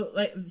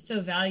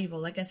so valuable.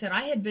 Like I said,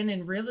 I had been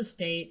in real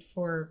estate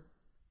for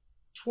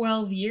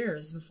 12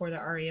 years before the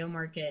REO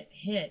market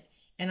hit,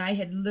 and I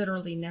had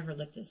literally never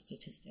looked at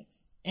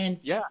statistics. And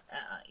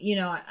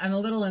I'm a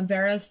little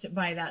embarrassed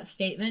by that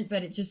statement,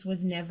 but it just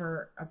was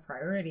never a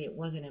priority. It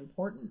wasn't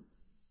important.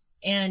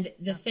 And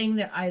the thing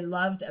that I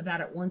loved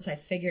about it once I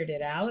figured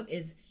it out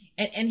is,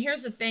 and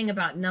here's the thing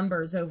about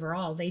numbers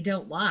overall, they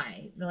don't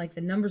lie. They're like,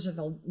 the numbers are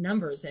the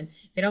numbers, and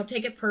they don't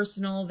take it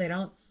personal. They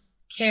don't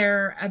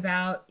care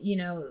about,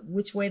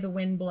 which way the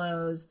wind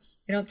blows.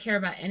 They don't care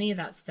about any of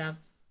that stuff.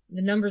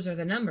 The numbers are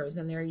the numbers,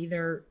 and they're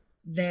either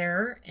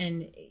there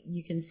and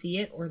you can see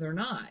it, or they're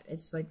not.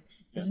 It's like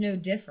there's no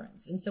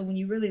difference. And so when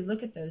you really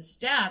look at those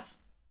stats,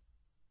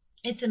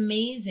 it's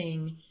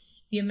amazing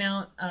the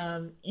amount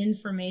of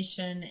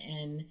information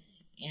and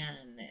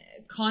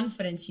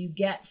confidence you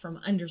get from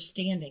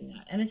understanding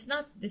that. And it's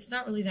not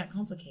really that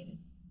complicated.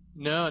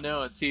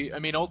 No. See, I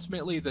mean,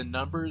 ultimately the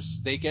numbers,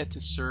 they get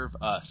to serve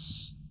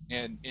us,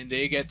 and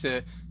they get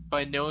to,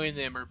 by knowing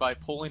them or by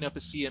pulling up a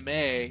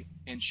CMA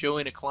and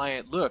showing a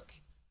client, look,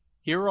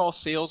 here are all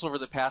sales over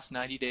the past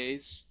 90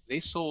 days. They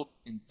sold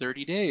in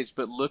 30 days,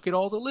 but look at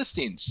all the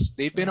listings.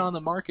 They've been on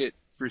the market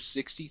for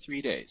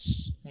 63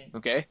 days. Right.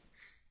 Okay?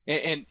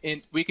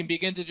 And we can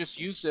begin to just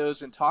use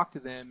those and talk to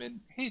them, and,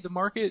 hey, the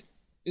market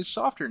is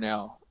softer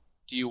now.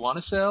 Do you want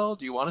to sell?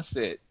 Do you want to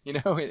sit?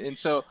 And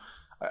so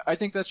I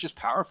think that's just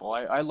powerful.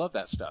 I love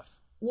that stuff.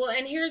 Well,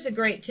 and here's a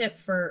great tip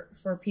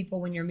for people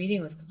when you're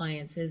meeting with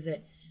clients, is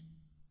that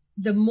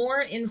the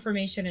more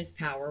information is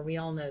power. We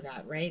all know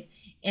that, right?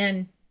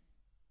 And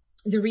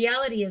the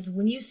reality is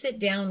when you sit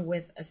down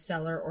with a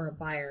seller or a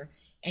buyer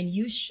and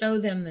you show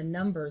them the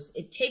numbers,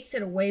 it takes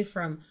it away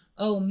from,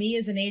 oh, me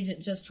as an agent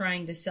just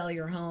trying to sell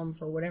your home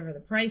for whatever the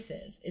price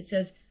is. It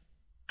says,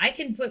 I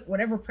can put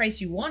whatever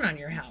price you want on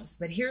your house,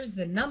 but here's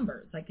the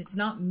numbers. Like, it's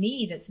not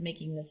me that's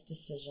making this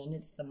decision.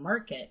 It's the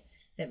market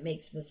that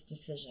makes this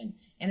decision.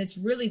 And it's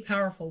really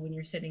powerful when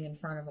you're sitting in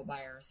front of a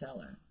buyer or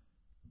seller.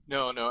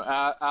 No,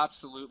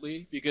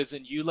 absolutely. Because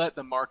then you let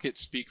the market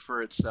speak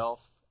for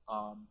itself.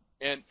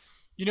 And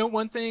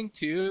one thing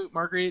too,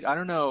 Marguerite, I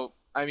don't know.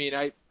 I mean,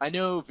 I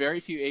know very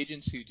few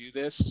agents who do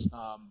this.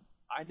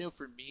 I know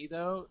for me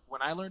though,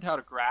 when I learned how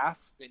to graph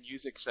and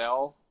use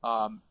Excel,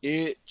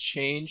 it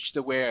changed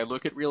the way I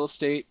look at real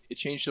estate. It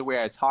changed the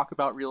way I talk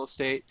about real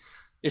estate.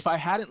 If I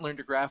hadn't learned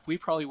to graph, we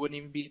probably wouldn't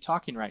even be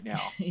talking right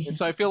now. Yeah. And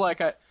so I feel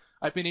like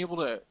I've been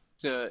able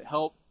to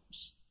help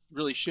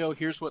really show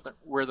here's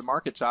where the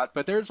market's at.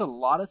 But there's a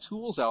lot of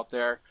tools out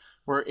there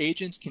where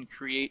agents can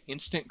create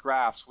instant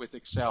graphs with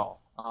Excel.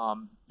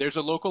 There's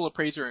a local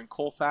appraiser in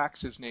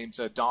Colfax. His name's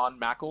Don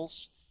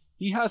Mackles.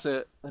 He has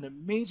an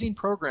amazing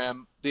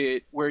program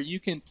where you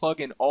can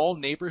plug in all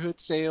neighborhood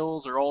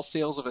sales or all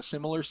sales of a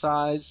similar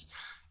size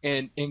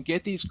and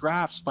get these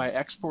graphs by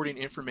exporting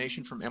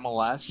information from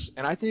MLS.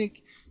 And I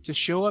think to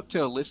show up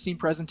to a listing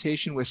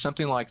presentation with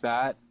something like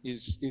that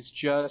is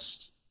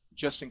just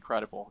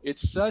incredible.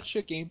 It's such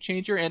a game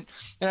changer. And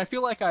I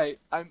feel like I'm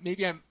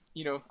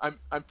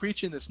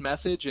preaching this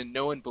message and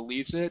no one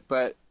believes it,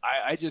 but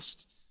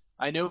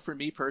I know for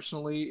me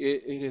personally,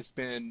 it's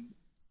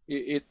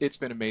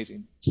been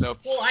amazing. So,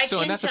 well, I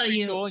can tell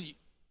you,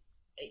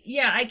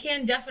 yeah, I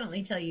can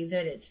definitely tell you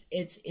that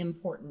it's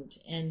important.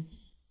 And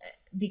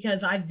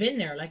because I've been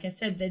there, like I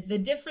said, the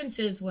difference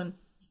is when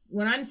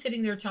I'm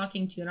sitting there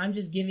talking to you and I'm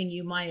just giving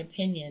you my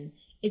opinion,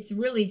 it's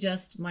really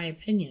just my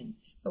opinion.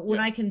 But when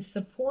I can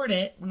support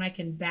it, when I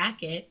can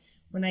back it,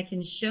 when I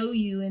can show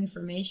you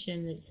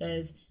information that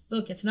says,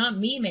 look, it's not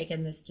me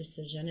making this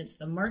decision, it's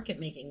the market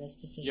making this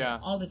decision,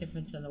 all the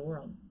difference in the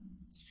world.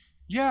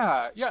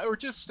 Yeah. Or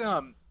just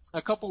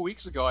a couple of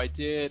weeks ago, I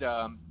did,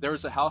 there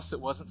was a house that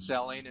wasn't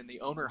selling and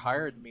the owner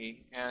hired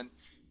me. And,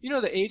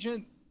 the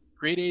agent,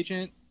 great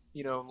agent,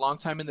 long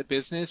time in the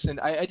business.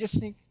 And I just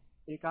think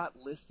it got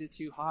listed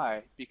too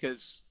high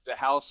because the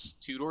house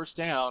 2 doors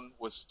down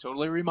was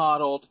totally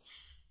remodeled,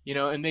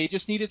 and they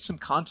just needed some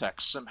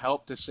context, some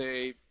help to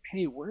say,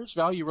 hey, where's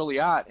value really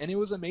at? And it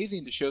was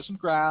amazing to show some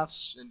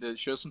graphs and to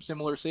show some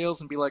similar sales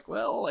and be like,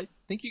 well, I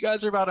think you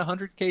guys are about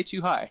 100K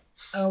too high.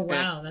 Oh,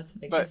 wow. That's a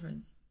big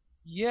difference.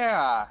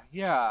 Yeah.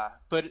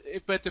 But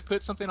to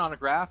put something on a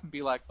graph and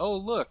be like, oh,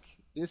 look,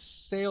 this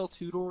sale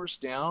 2 doors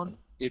down,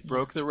 it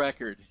broke the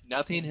record.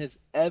 Nothing has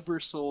ever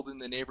sold in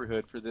the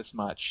neighborhood for this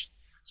much.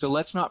 So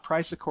let's not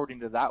price according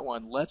to that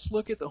one. Let's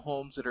look at the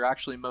homes that are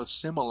actually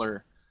most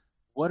similar.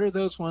 What are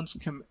those ones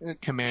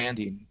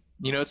commanding?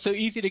 It's so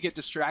easy to get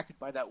distracted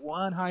by that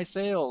one high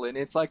sale, and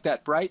it's like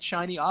that bright,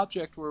 shiny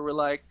object where we're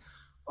like,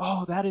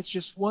 oh, that is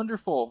just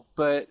wonderful.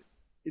 But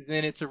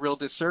then it's a real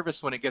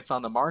disservice when it gets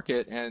on the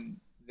market, and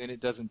then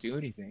it doesn't do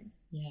anything.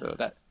 Yeah. So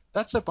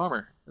that's a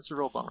bummer. That's a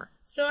real bummer.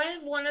 So I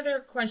have one other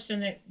question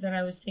that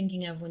I was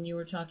thinking of when you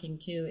were talking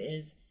too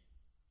is,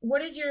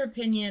 what is your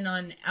opinion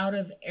on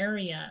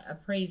out-of-area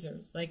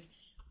appraisers? Like,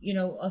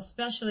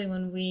 especially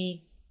when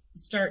we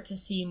start to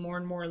see more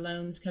and more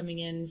loans coming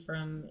in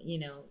from,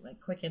 like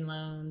Quicken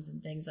Loans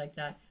and things like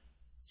that.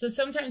 So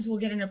sometimes we'll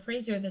get an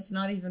appraiser that's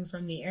not even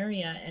from the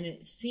area, and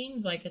it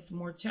seems like it's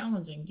more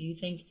challenging. Do you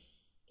think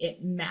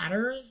it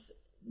matters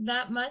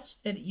that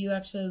much that you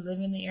actually live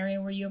in the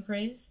area where you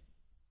appraise?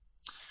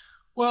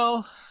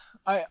 Well,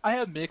 I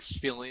have mixed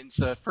feelings.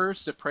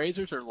 First,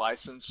 appraisers are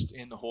licensed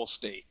in the whole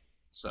state.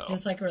 So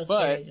just like real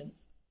estate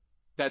agents.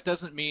 That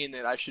doesn't mean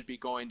that I should be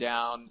going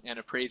down and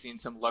appraising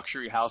some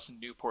luxury house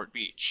in Newport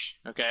Beach,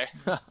 okay?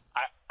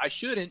 I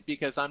shouldn't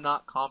because I'm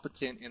not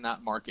competent in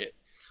that market.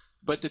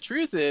 But the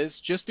truth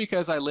is, just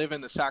because I live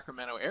in the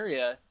Sacramento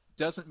area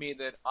doesn't mean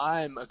that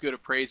I'm a good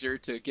appraiser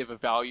to give a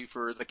value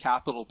for the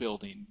Capitol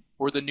building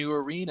or the new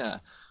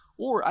arena.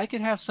 Or I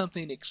could have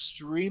something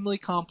extremely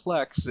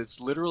complex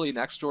that's literally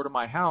next door to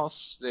my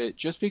house that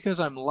just because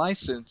I'm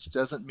licensed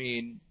doesn't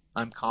mean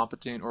I'm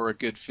competent or a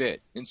good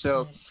fit. And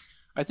so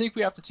I think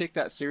we have to take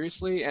that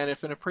seriously. And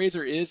if an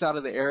appraiser is out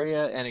of the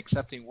area and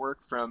accepting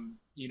work from,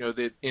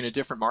 in a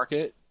different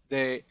market,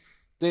 they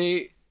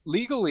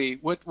legally,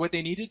 what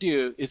they need to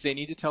do is they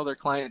need to tell their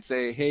client,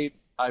 say, hey,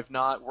 I've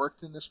not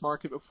worked in this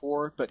market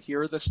before, but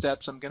here are the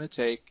steps I'm going to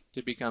take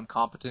to become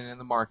competent in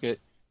the market.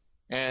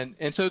 And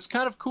so it's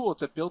kind of cool.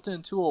 It's a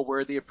built-in tool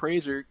where the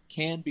appraiser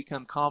can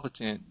become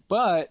competent.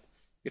 But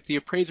if the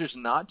appraiser's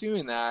not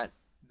doing that,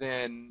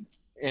 then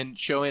and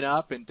showing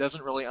up and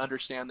doesn't really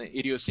understand the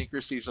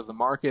idiosyncrasies of the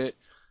market,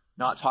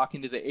 not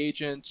talking to the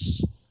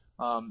agents,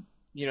 then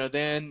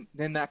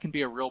that can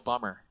be a real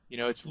bummer.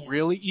 It's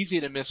really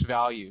easy to miss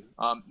value.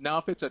 Now,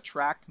 if it's a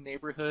tract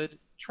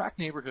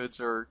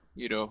neighborhoods are,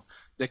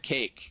 the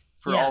cake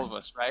for all of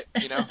us, right?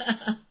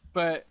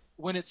 But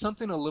when it's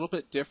something a little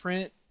bit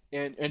different,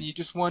 and you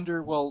just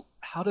wonder, well,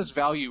 how does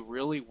value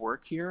really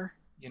work here?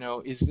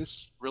 Is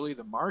this really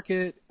the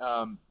market?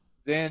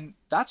 Then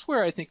that's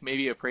where I think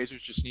maybe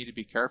appraisers just need to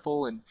be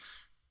careful. And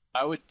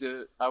I would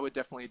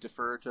definitely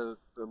defer to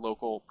the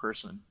local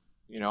person.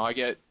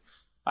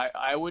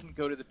 I wouldn't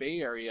go to the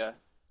Bay Area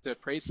to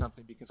appraise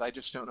something because I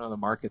just don't know the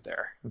market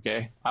there.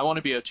 Okay, I want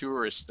to be a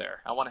tourist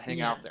there. I want to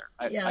hang out there.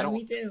 I don't,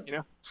 me too.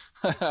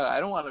 I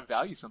don't want to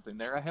value something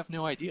there. I have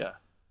no idea.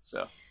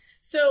 So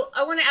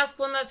I want to ask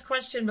one last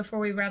question before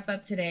we wrap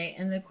up today.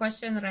 And the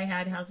question that I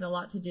had has a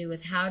lot to do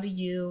with how do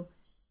you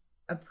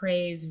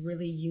appraise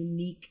really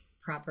unique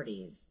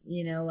properties?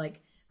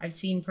 Like I've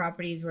seen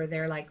properties where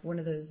they're like one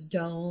of those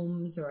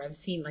domes, or I've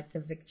seen like the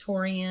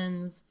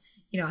Victorians,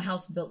 a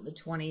house built in the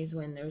 1920s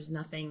when there's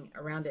nothing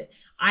around it.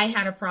 I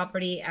had a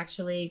property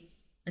actually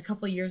a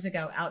couple of years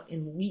ago out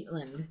in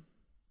Wheatland.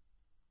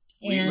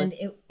 And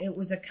it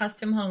was a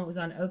custom home. It was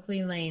on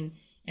Oakley Lane,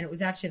 and it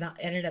was actually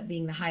ended up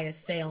being the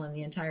highest sale in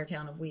the entire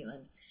town of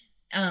Wheatland.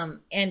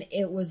 And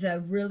it was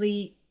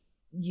it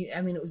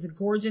was a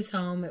gorgeous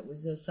home. It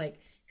was this like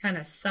kind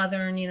of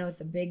southern,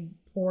 with a big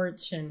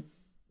porch and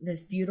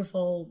this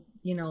beautiful,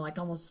 like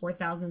almost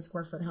 4,000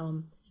 square foot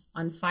home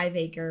on 5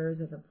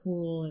 acres with a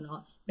pool and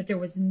all. But there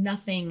was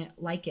nothing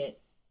like it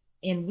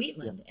in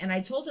Wheatland. Yeah. And I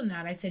told him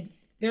that. I said,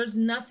 there's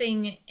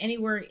nothing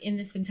anywhere in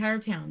this entire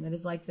town that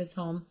is like this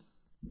home.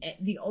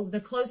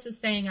 The closest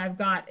thing I've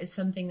got is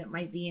something that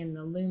might be in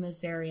the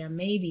Loomis area,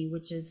 maybe,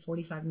 which is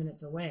 45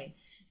 minutes away.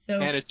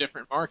 So and a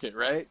different market,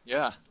 right?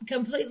 Yeah.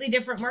 Completely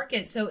different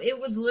market. So it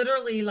was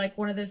literally like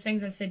one of those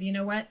things I said, you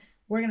know what?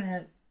 We're going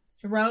to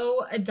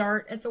throw a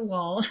dart at the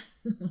wall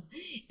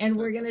and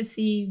we're going to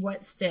see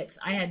what sticks.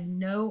 I had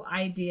no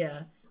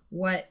idea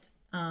what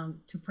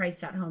to price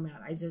that home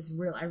at.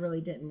 I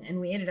really didn't. And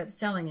we ended up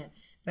selling it.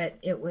 But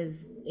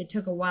it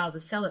took a while to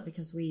sell it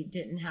because we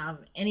didn't have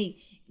any.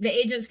 The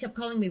agents kept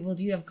calling me, well,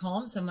 do you have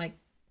comps? I'm like,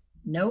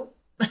 nope.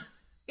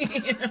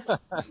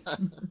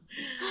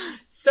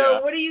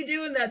 So what do you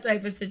do in that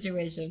type of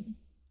situation?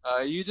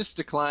 You just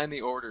decline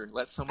the order.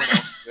 Let someone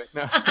else do it.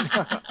 No,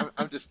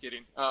 I'm just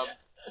kidding.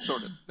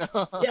 Sort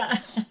of. Yeah.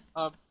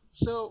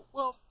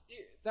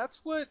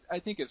 That's what I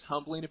think is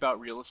humbling about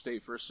real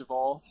estate, first of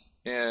all.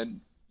 And,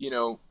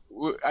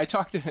 I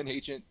talked to an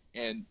agent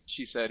and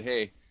she said,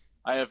 hey,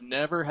 I have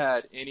never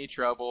had any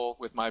trouble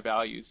with my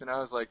values. And I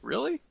was like,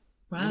 really?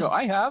 Wow.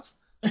 I have.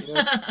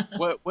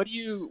 What do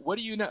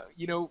you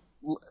know?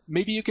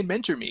 Maybe you can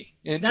mentor me.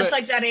 That's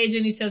like that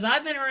agent who says,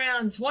 I've been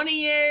around 20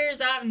 years.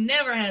 I've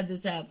never had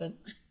this happen.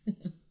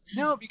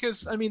 No,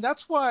 because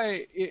that's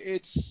why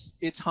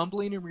it's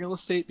humbling in real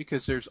estate,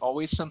 because there's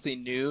always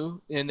something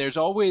new, and there's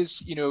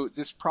always,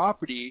 this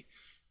property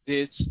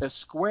that's a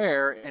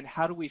square, and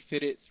how do we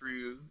fit it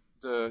through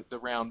the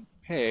round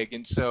peg?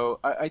 And so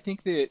I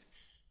think that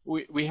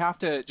we have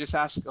to just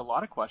ask a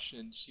lot of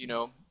questions.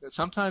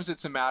 Sometimes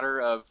it's a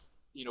matter of,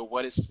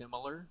 what is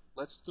similar.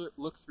 Let's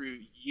look through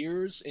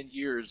years and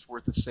years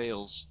worth of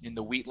sales in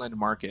the Wheatland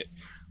market.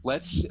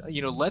 Let's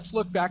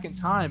look back in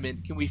time,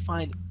 and can we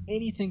find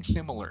anything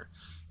similar?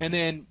 And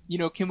then,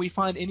 can we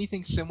find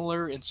anything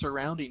similar in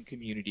surrounding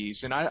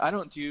communities? And I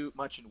don't do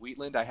much in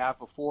Wheatland. I have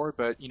before,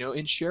 but,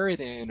 in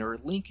Sheridan or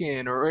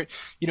Lincoln or,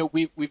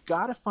 we've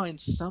got to find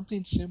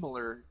something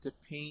similar to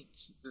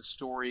paint the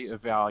story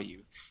of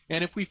value.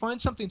 And if we find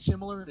something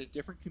similar in a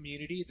different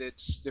community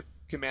that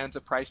commands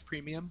a price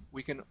premium,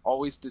 we can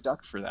always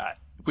deduct for that.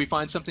 If we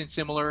find something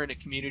similar in a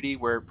community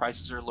where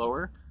prices are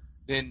lower,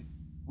 then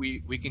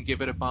we can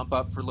give it a bump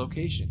up for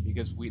location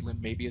because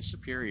Wheatland maybe is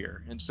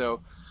superior. And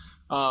so,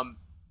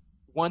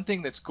 one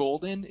thing that's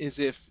golden is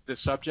if the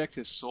subject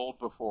has sold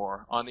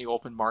before on the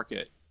open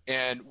market.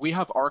 And we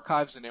have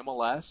archives in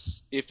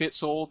MLS. If it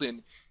sold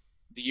in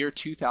the year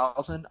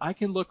 2000, I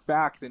can look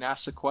back and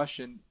ask the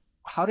question,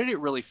 how did it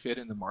really fit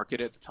in the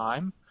market at the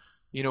time?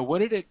 What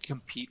did it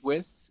compete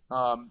with?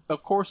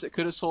 Of course, it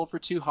could have sold for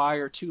too high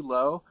or too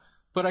low.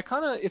 But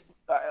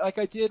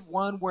I did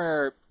one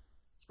where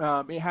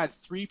it had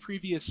 3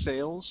 previous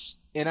sales,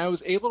 and I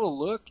was able to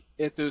look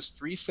at those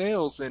 3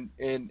 sales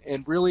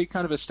and really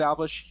kind of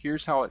establish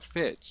here's how it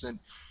fits. And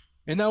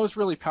that was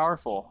really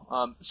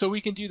powerful. So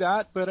we can do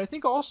that. But I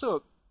think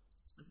also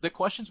the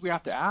questions we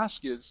have to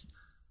ask is,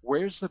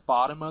 where's the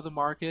bottom of the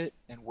market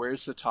and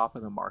where's the top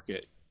of the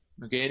market?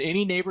 Okay, in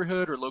any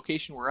neighborhood or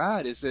location we're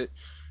at, is it,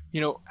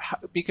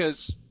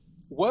 because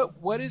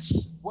what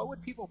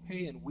would people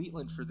pay in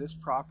Wheatland for this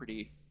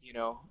property,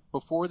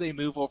 before they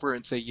move over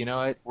and say, you know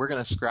what, we're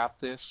going to scrap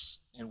this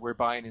and we're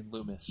buying in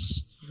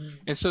Loomis. Mm-hmm.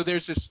 And so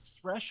there's this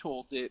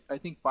threshold that I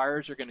think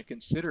buyers are going to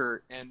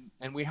consider, and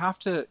we have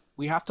to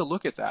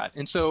look at that.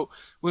 And so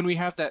when we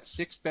have that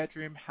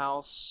 6-bedroom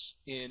house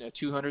in a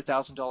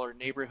 $200,000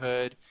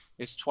 neighborhood,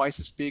 it's twice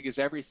as big as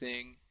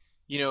everything,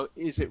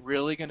 is it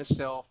really going to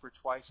sell for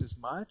twice as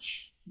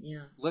much?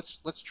 Yeah.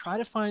 Let's try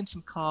to find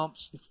some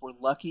comps if we're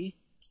lucky.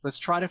 Let's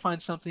try to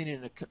find something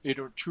in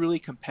a truly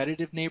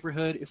competitive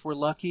neighborhood if we're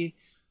lucky.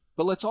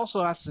 But let's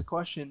also ask the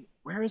question,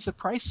 where is the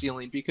price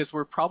ceiling? Because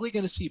we're probably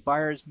going to see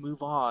buyers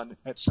move on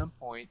at some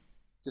point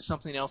to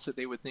something else that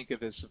they would think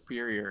of as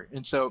superior.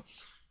 And so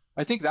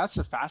I think that's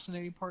the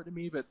fascinating part to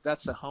me, but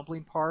that's the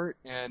humbling part.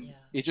 And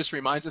it just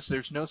reminds us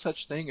there's no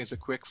such thing as a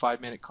quick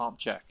 5-minute comp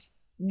check.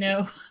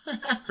 No.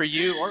 For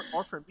you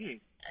or for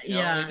me. You know?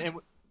 Yeah.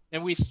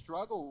 And we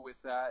struggle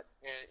with that.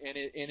 And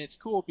it's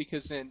cool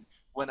because then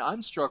when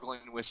I'm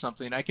struggling with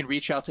something, I can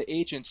reach out to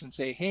agents and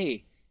say,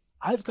 hey,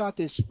 I've got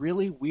this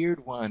really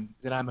weird one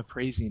that I'm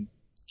appraising.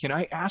 Can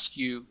I ask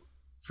you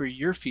for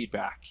your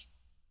feedback?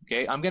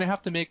 Okay, I'm going to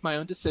have to make my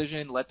own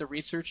decision, let the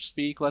research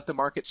speak, let the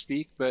market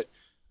speak, but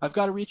I've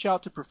got to reach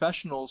out to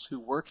professionals who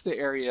work the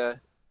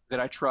area that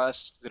I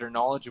trust, that are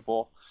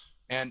knowledgeable.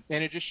 And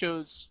it just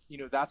shows,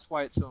 that's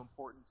why it's so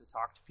important to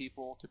talk to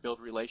people, to build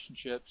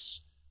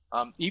relationships,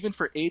 even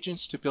for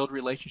agents to build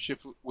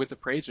relationships with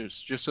appraisers,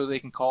 just so they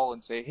can call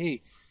and say,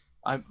 hey,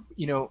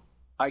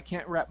 I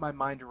can't wrap my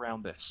mind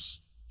around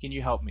this. Can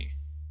you help me?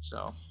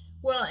 So.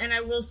 Well, and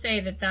I will say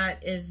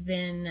that has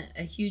been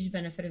a huge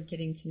benefit of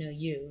getting to know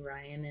you,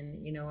 Ryan.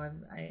 And,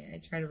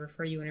 I try to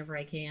refer you whenever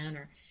I can,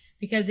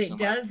 because it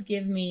does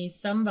give me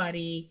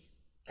somebody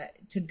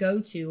to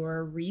go to or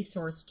a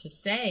resource to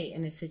say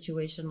in a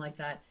situation like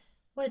that,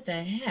 what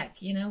the heck,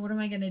 what am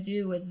I going to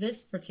do with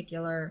this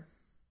particular,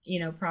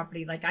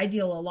 property? Like I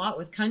deal a lot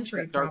with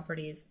country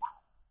properties.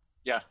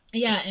 Yeah.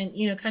 Yeah.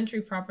 And,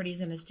 country properties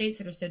and estates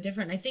that are so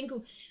different. I think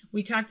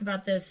we talked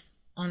about this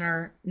on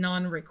our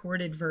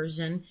non-recorded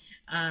version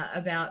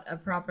about a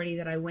property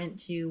that I went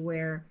to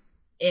where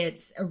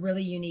it's a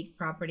really unique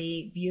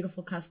property,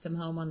 beautiful custom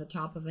home on the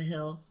top of a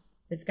hill.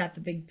 It's got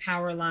the big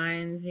power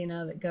lines,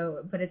 that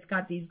go, but it's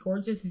got these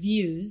gorgeous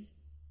views.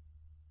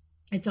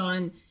 It's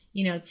on,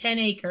 10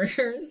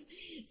 acres.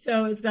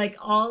 So it's like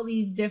all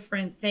these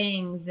different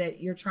things that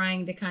you're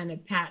trying to kind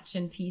of patch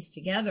and piece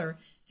together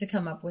to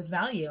come up with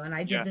value. And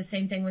I did the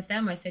same thing with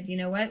them. I said, you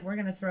know what, we're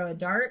going to throw a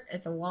dart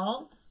at the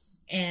wall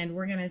and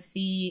we're going to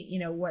see,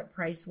 what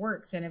price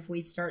works. And if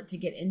we start to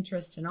get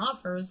interest and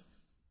offers,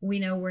 we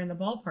know we're in the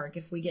ballpark.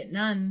 If we get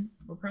none,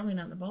 we're probably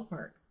not in the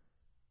ballpark.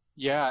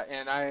 Yeah.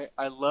 And I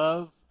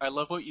love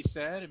what you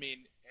said. I mean,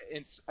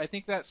 I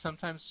think that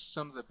sometimes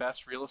some of the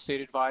best real estate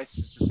advice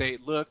is to say,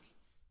 look,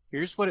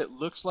 here's what it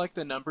looks like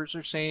the numbers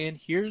are saying.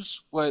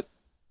 Here's what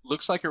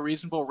looks like a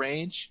reasonable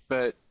range,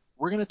 but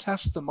we're going to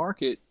test the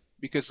market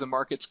because the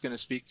market's going to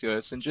speak to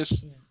us, and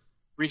just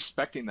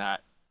respecting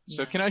that.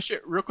 So can I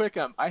share real quick?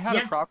 I had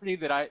a property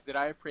that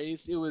I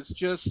appraised. It was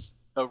just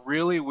a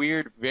really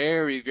weird,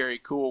 very, very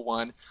cool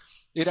one.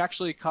 It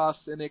actually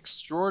cost an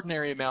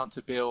extraordinary amount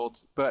to build,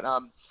 but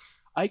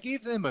I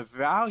gave them a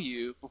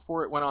value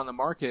before it went on the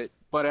market,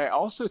 but I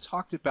also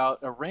talked about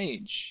a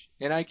range,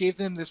 and I gave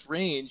them this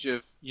range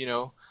of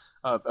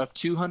of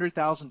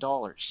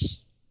 $200,000.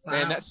 Wow.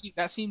 And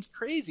that seems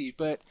crazy,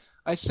 but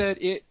I said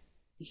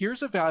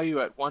here's a value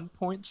at 1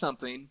 point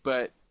something,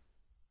 but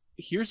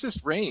here's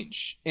this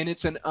range, and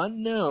it's an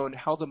unknown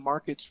how the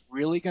market's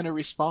really going to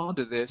respond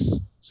to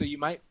this. So you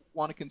might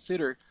want to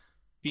consider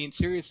being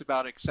serious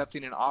about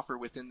accepting an offer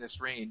within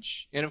this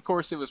range. And of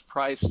course, it was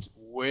priced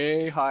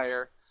way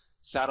higher,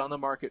 sat on the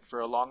market for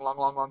a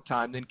long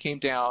time, then came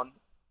down,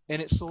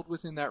 and it sold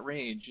within that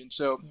range. And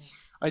so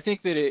I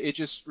think that it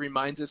just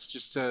reminds us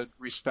just to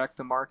respect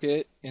the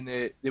market, and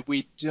that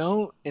we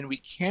don't and we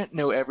can't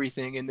know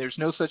everything, and there's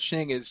no such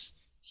thing as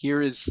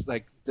here is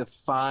like the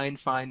fine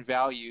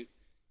value.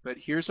 But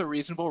here's a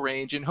reasonable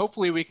range, and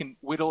hopefully we can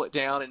whittle it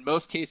down. In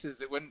most cases,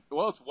 it's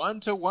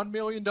 $1 to $1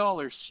 million.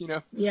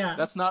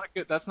 That's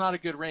not a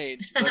good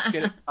range. Let's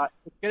get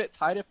it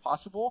tight if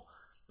possible.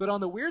 But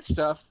on the weird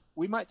stuff,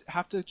 we might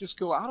have to just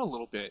go out a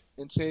little bit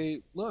and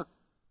say, look,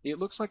 it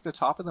looks like the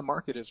top of the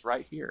market is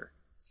right here,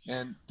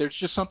 and there's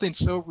just something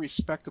so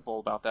respectable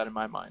about that in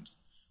my mind.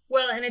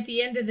 Well, and at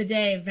the end of the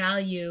day,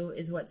 value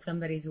is what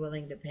somebody's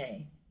willing to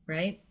pay,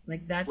 right?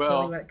 Like that's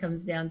really what it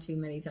comes down to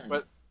many times.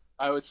 But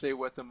I would say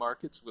what the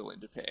market's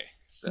willing to pay.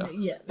 So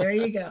yeah, there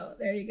you go.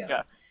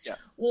 Yeah.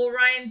 Well,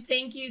 Ryan,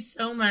 thank you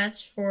so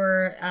much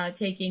for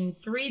taking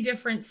 3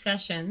 different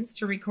sessions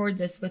to record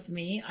this with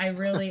me. I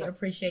really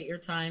appreciate your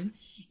time.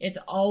 It's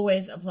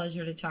always a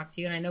pleasure to talk to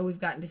you, and I know we've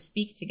gotten to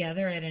speak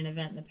together at an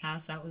event in the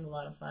past. That was a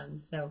lot of fun.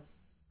 So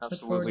look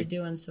forward to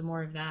doing some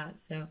more of that.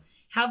 So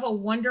have a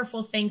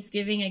wonderful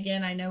Thanksgiving.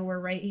 Again, I know we're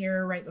right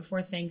here right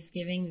before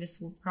Thanksgiving.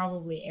 This will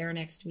probably air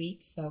next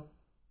week. So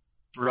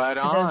right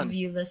on. For those of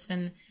you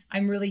listen,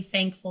 I'm really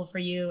thankful for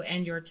you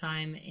and your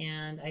time,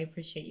 and I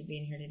appreciate you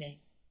being here today.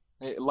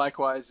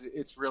 Likewise,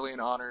 it's really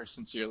an honor,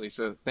 sincerely.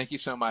 So thank you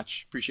so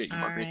much. Appreciate you,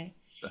 Margaret. All right.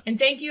 And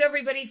thank you,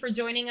 everybody, for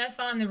joining us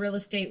on the Real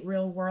Estate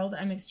Real World.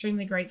 I'm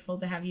extremely grateful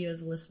to have you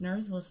as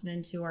listeners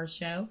listening to our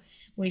show.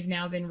 We've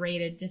now been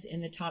rated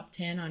in the top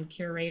 10 on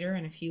Curator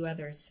and a few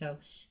others. So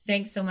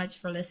thanks so much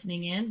for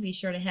listening in. Be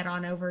sure to head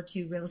on over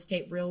to Real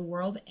Estate Real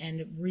World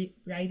and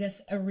write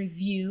us a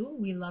review.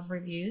 We love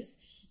reviews.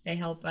 They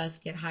help us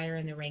get higher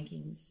in the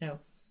rankings. So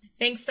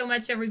thanks so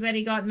much,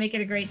 everybody. Go out and make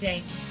it a great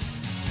day.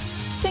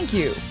 Thank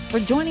you for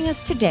joining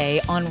us today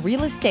on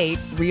Real Estate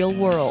Real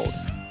World,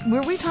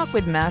 where we talk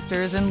with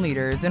masters and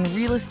leaders in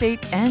real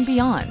estate and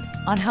beyond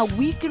on how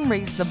we can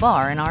raise the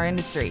bar in our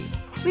industry.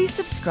 please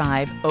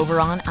subscribe over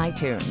on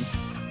iTunes.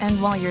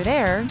 And while you're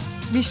there,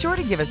 be sure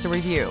to give us a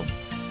review.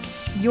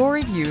 Your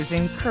reviews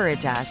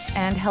encourage us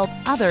and help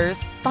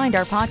others find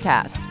our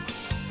podcast.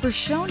 For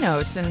show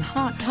notes and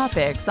hot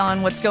topics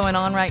on what's going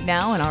on right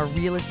now in our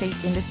real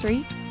estate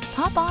industry,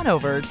 pop on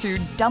over to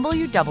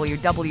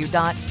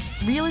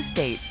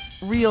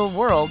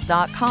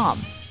www.realestaterealworld.com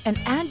and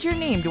add your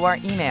name to our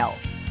email.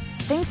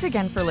 Thanks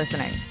again for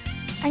listening.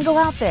 And go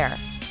out there,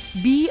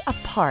 be a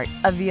part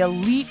of the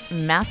elite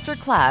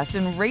masterclass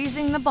in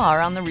raising the bar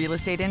on the real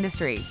estate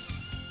industry.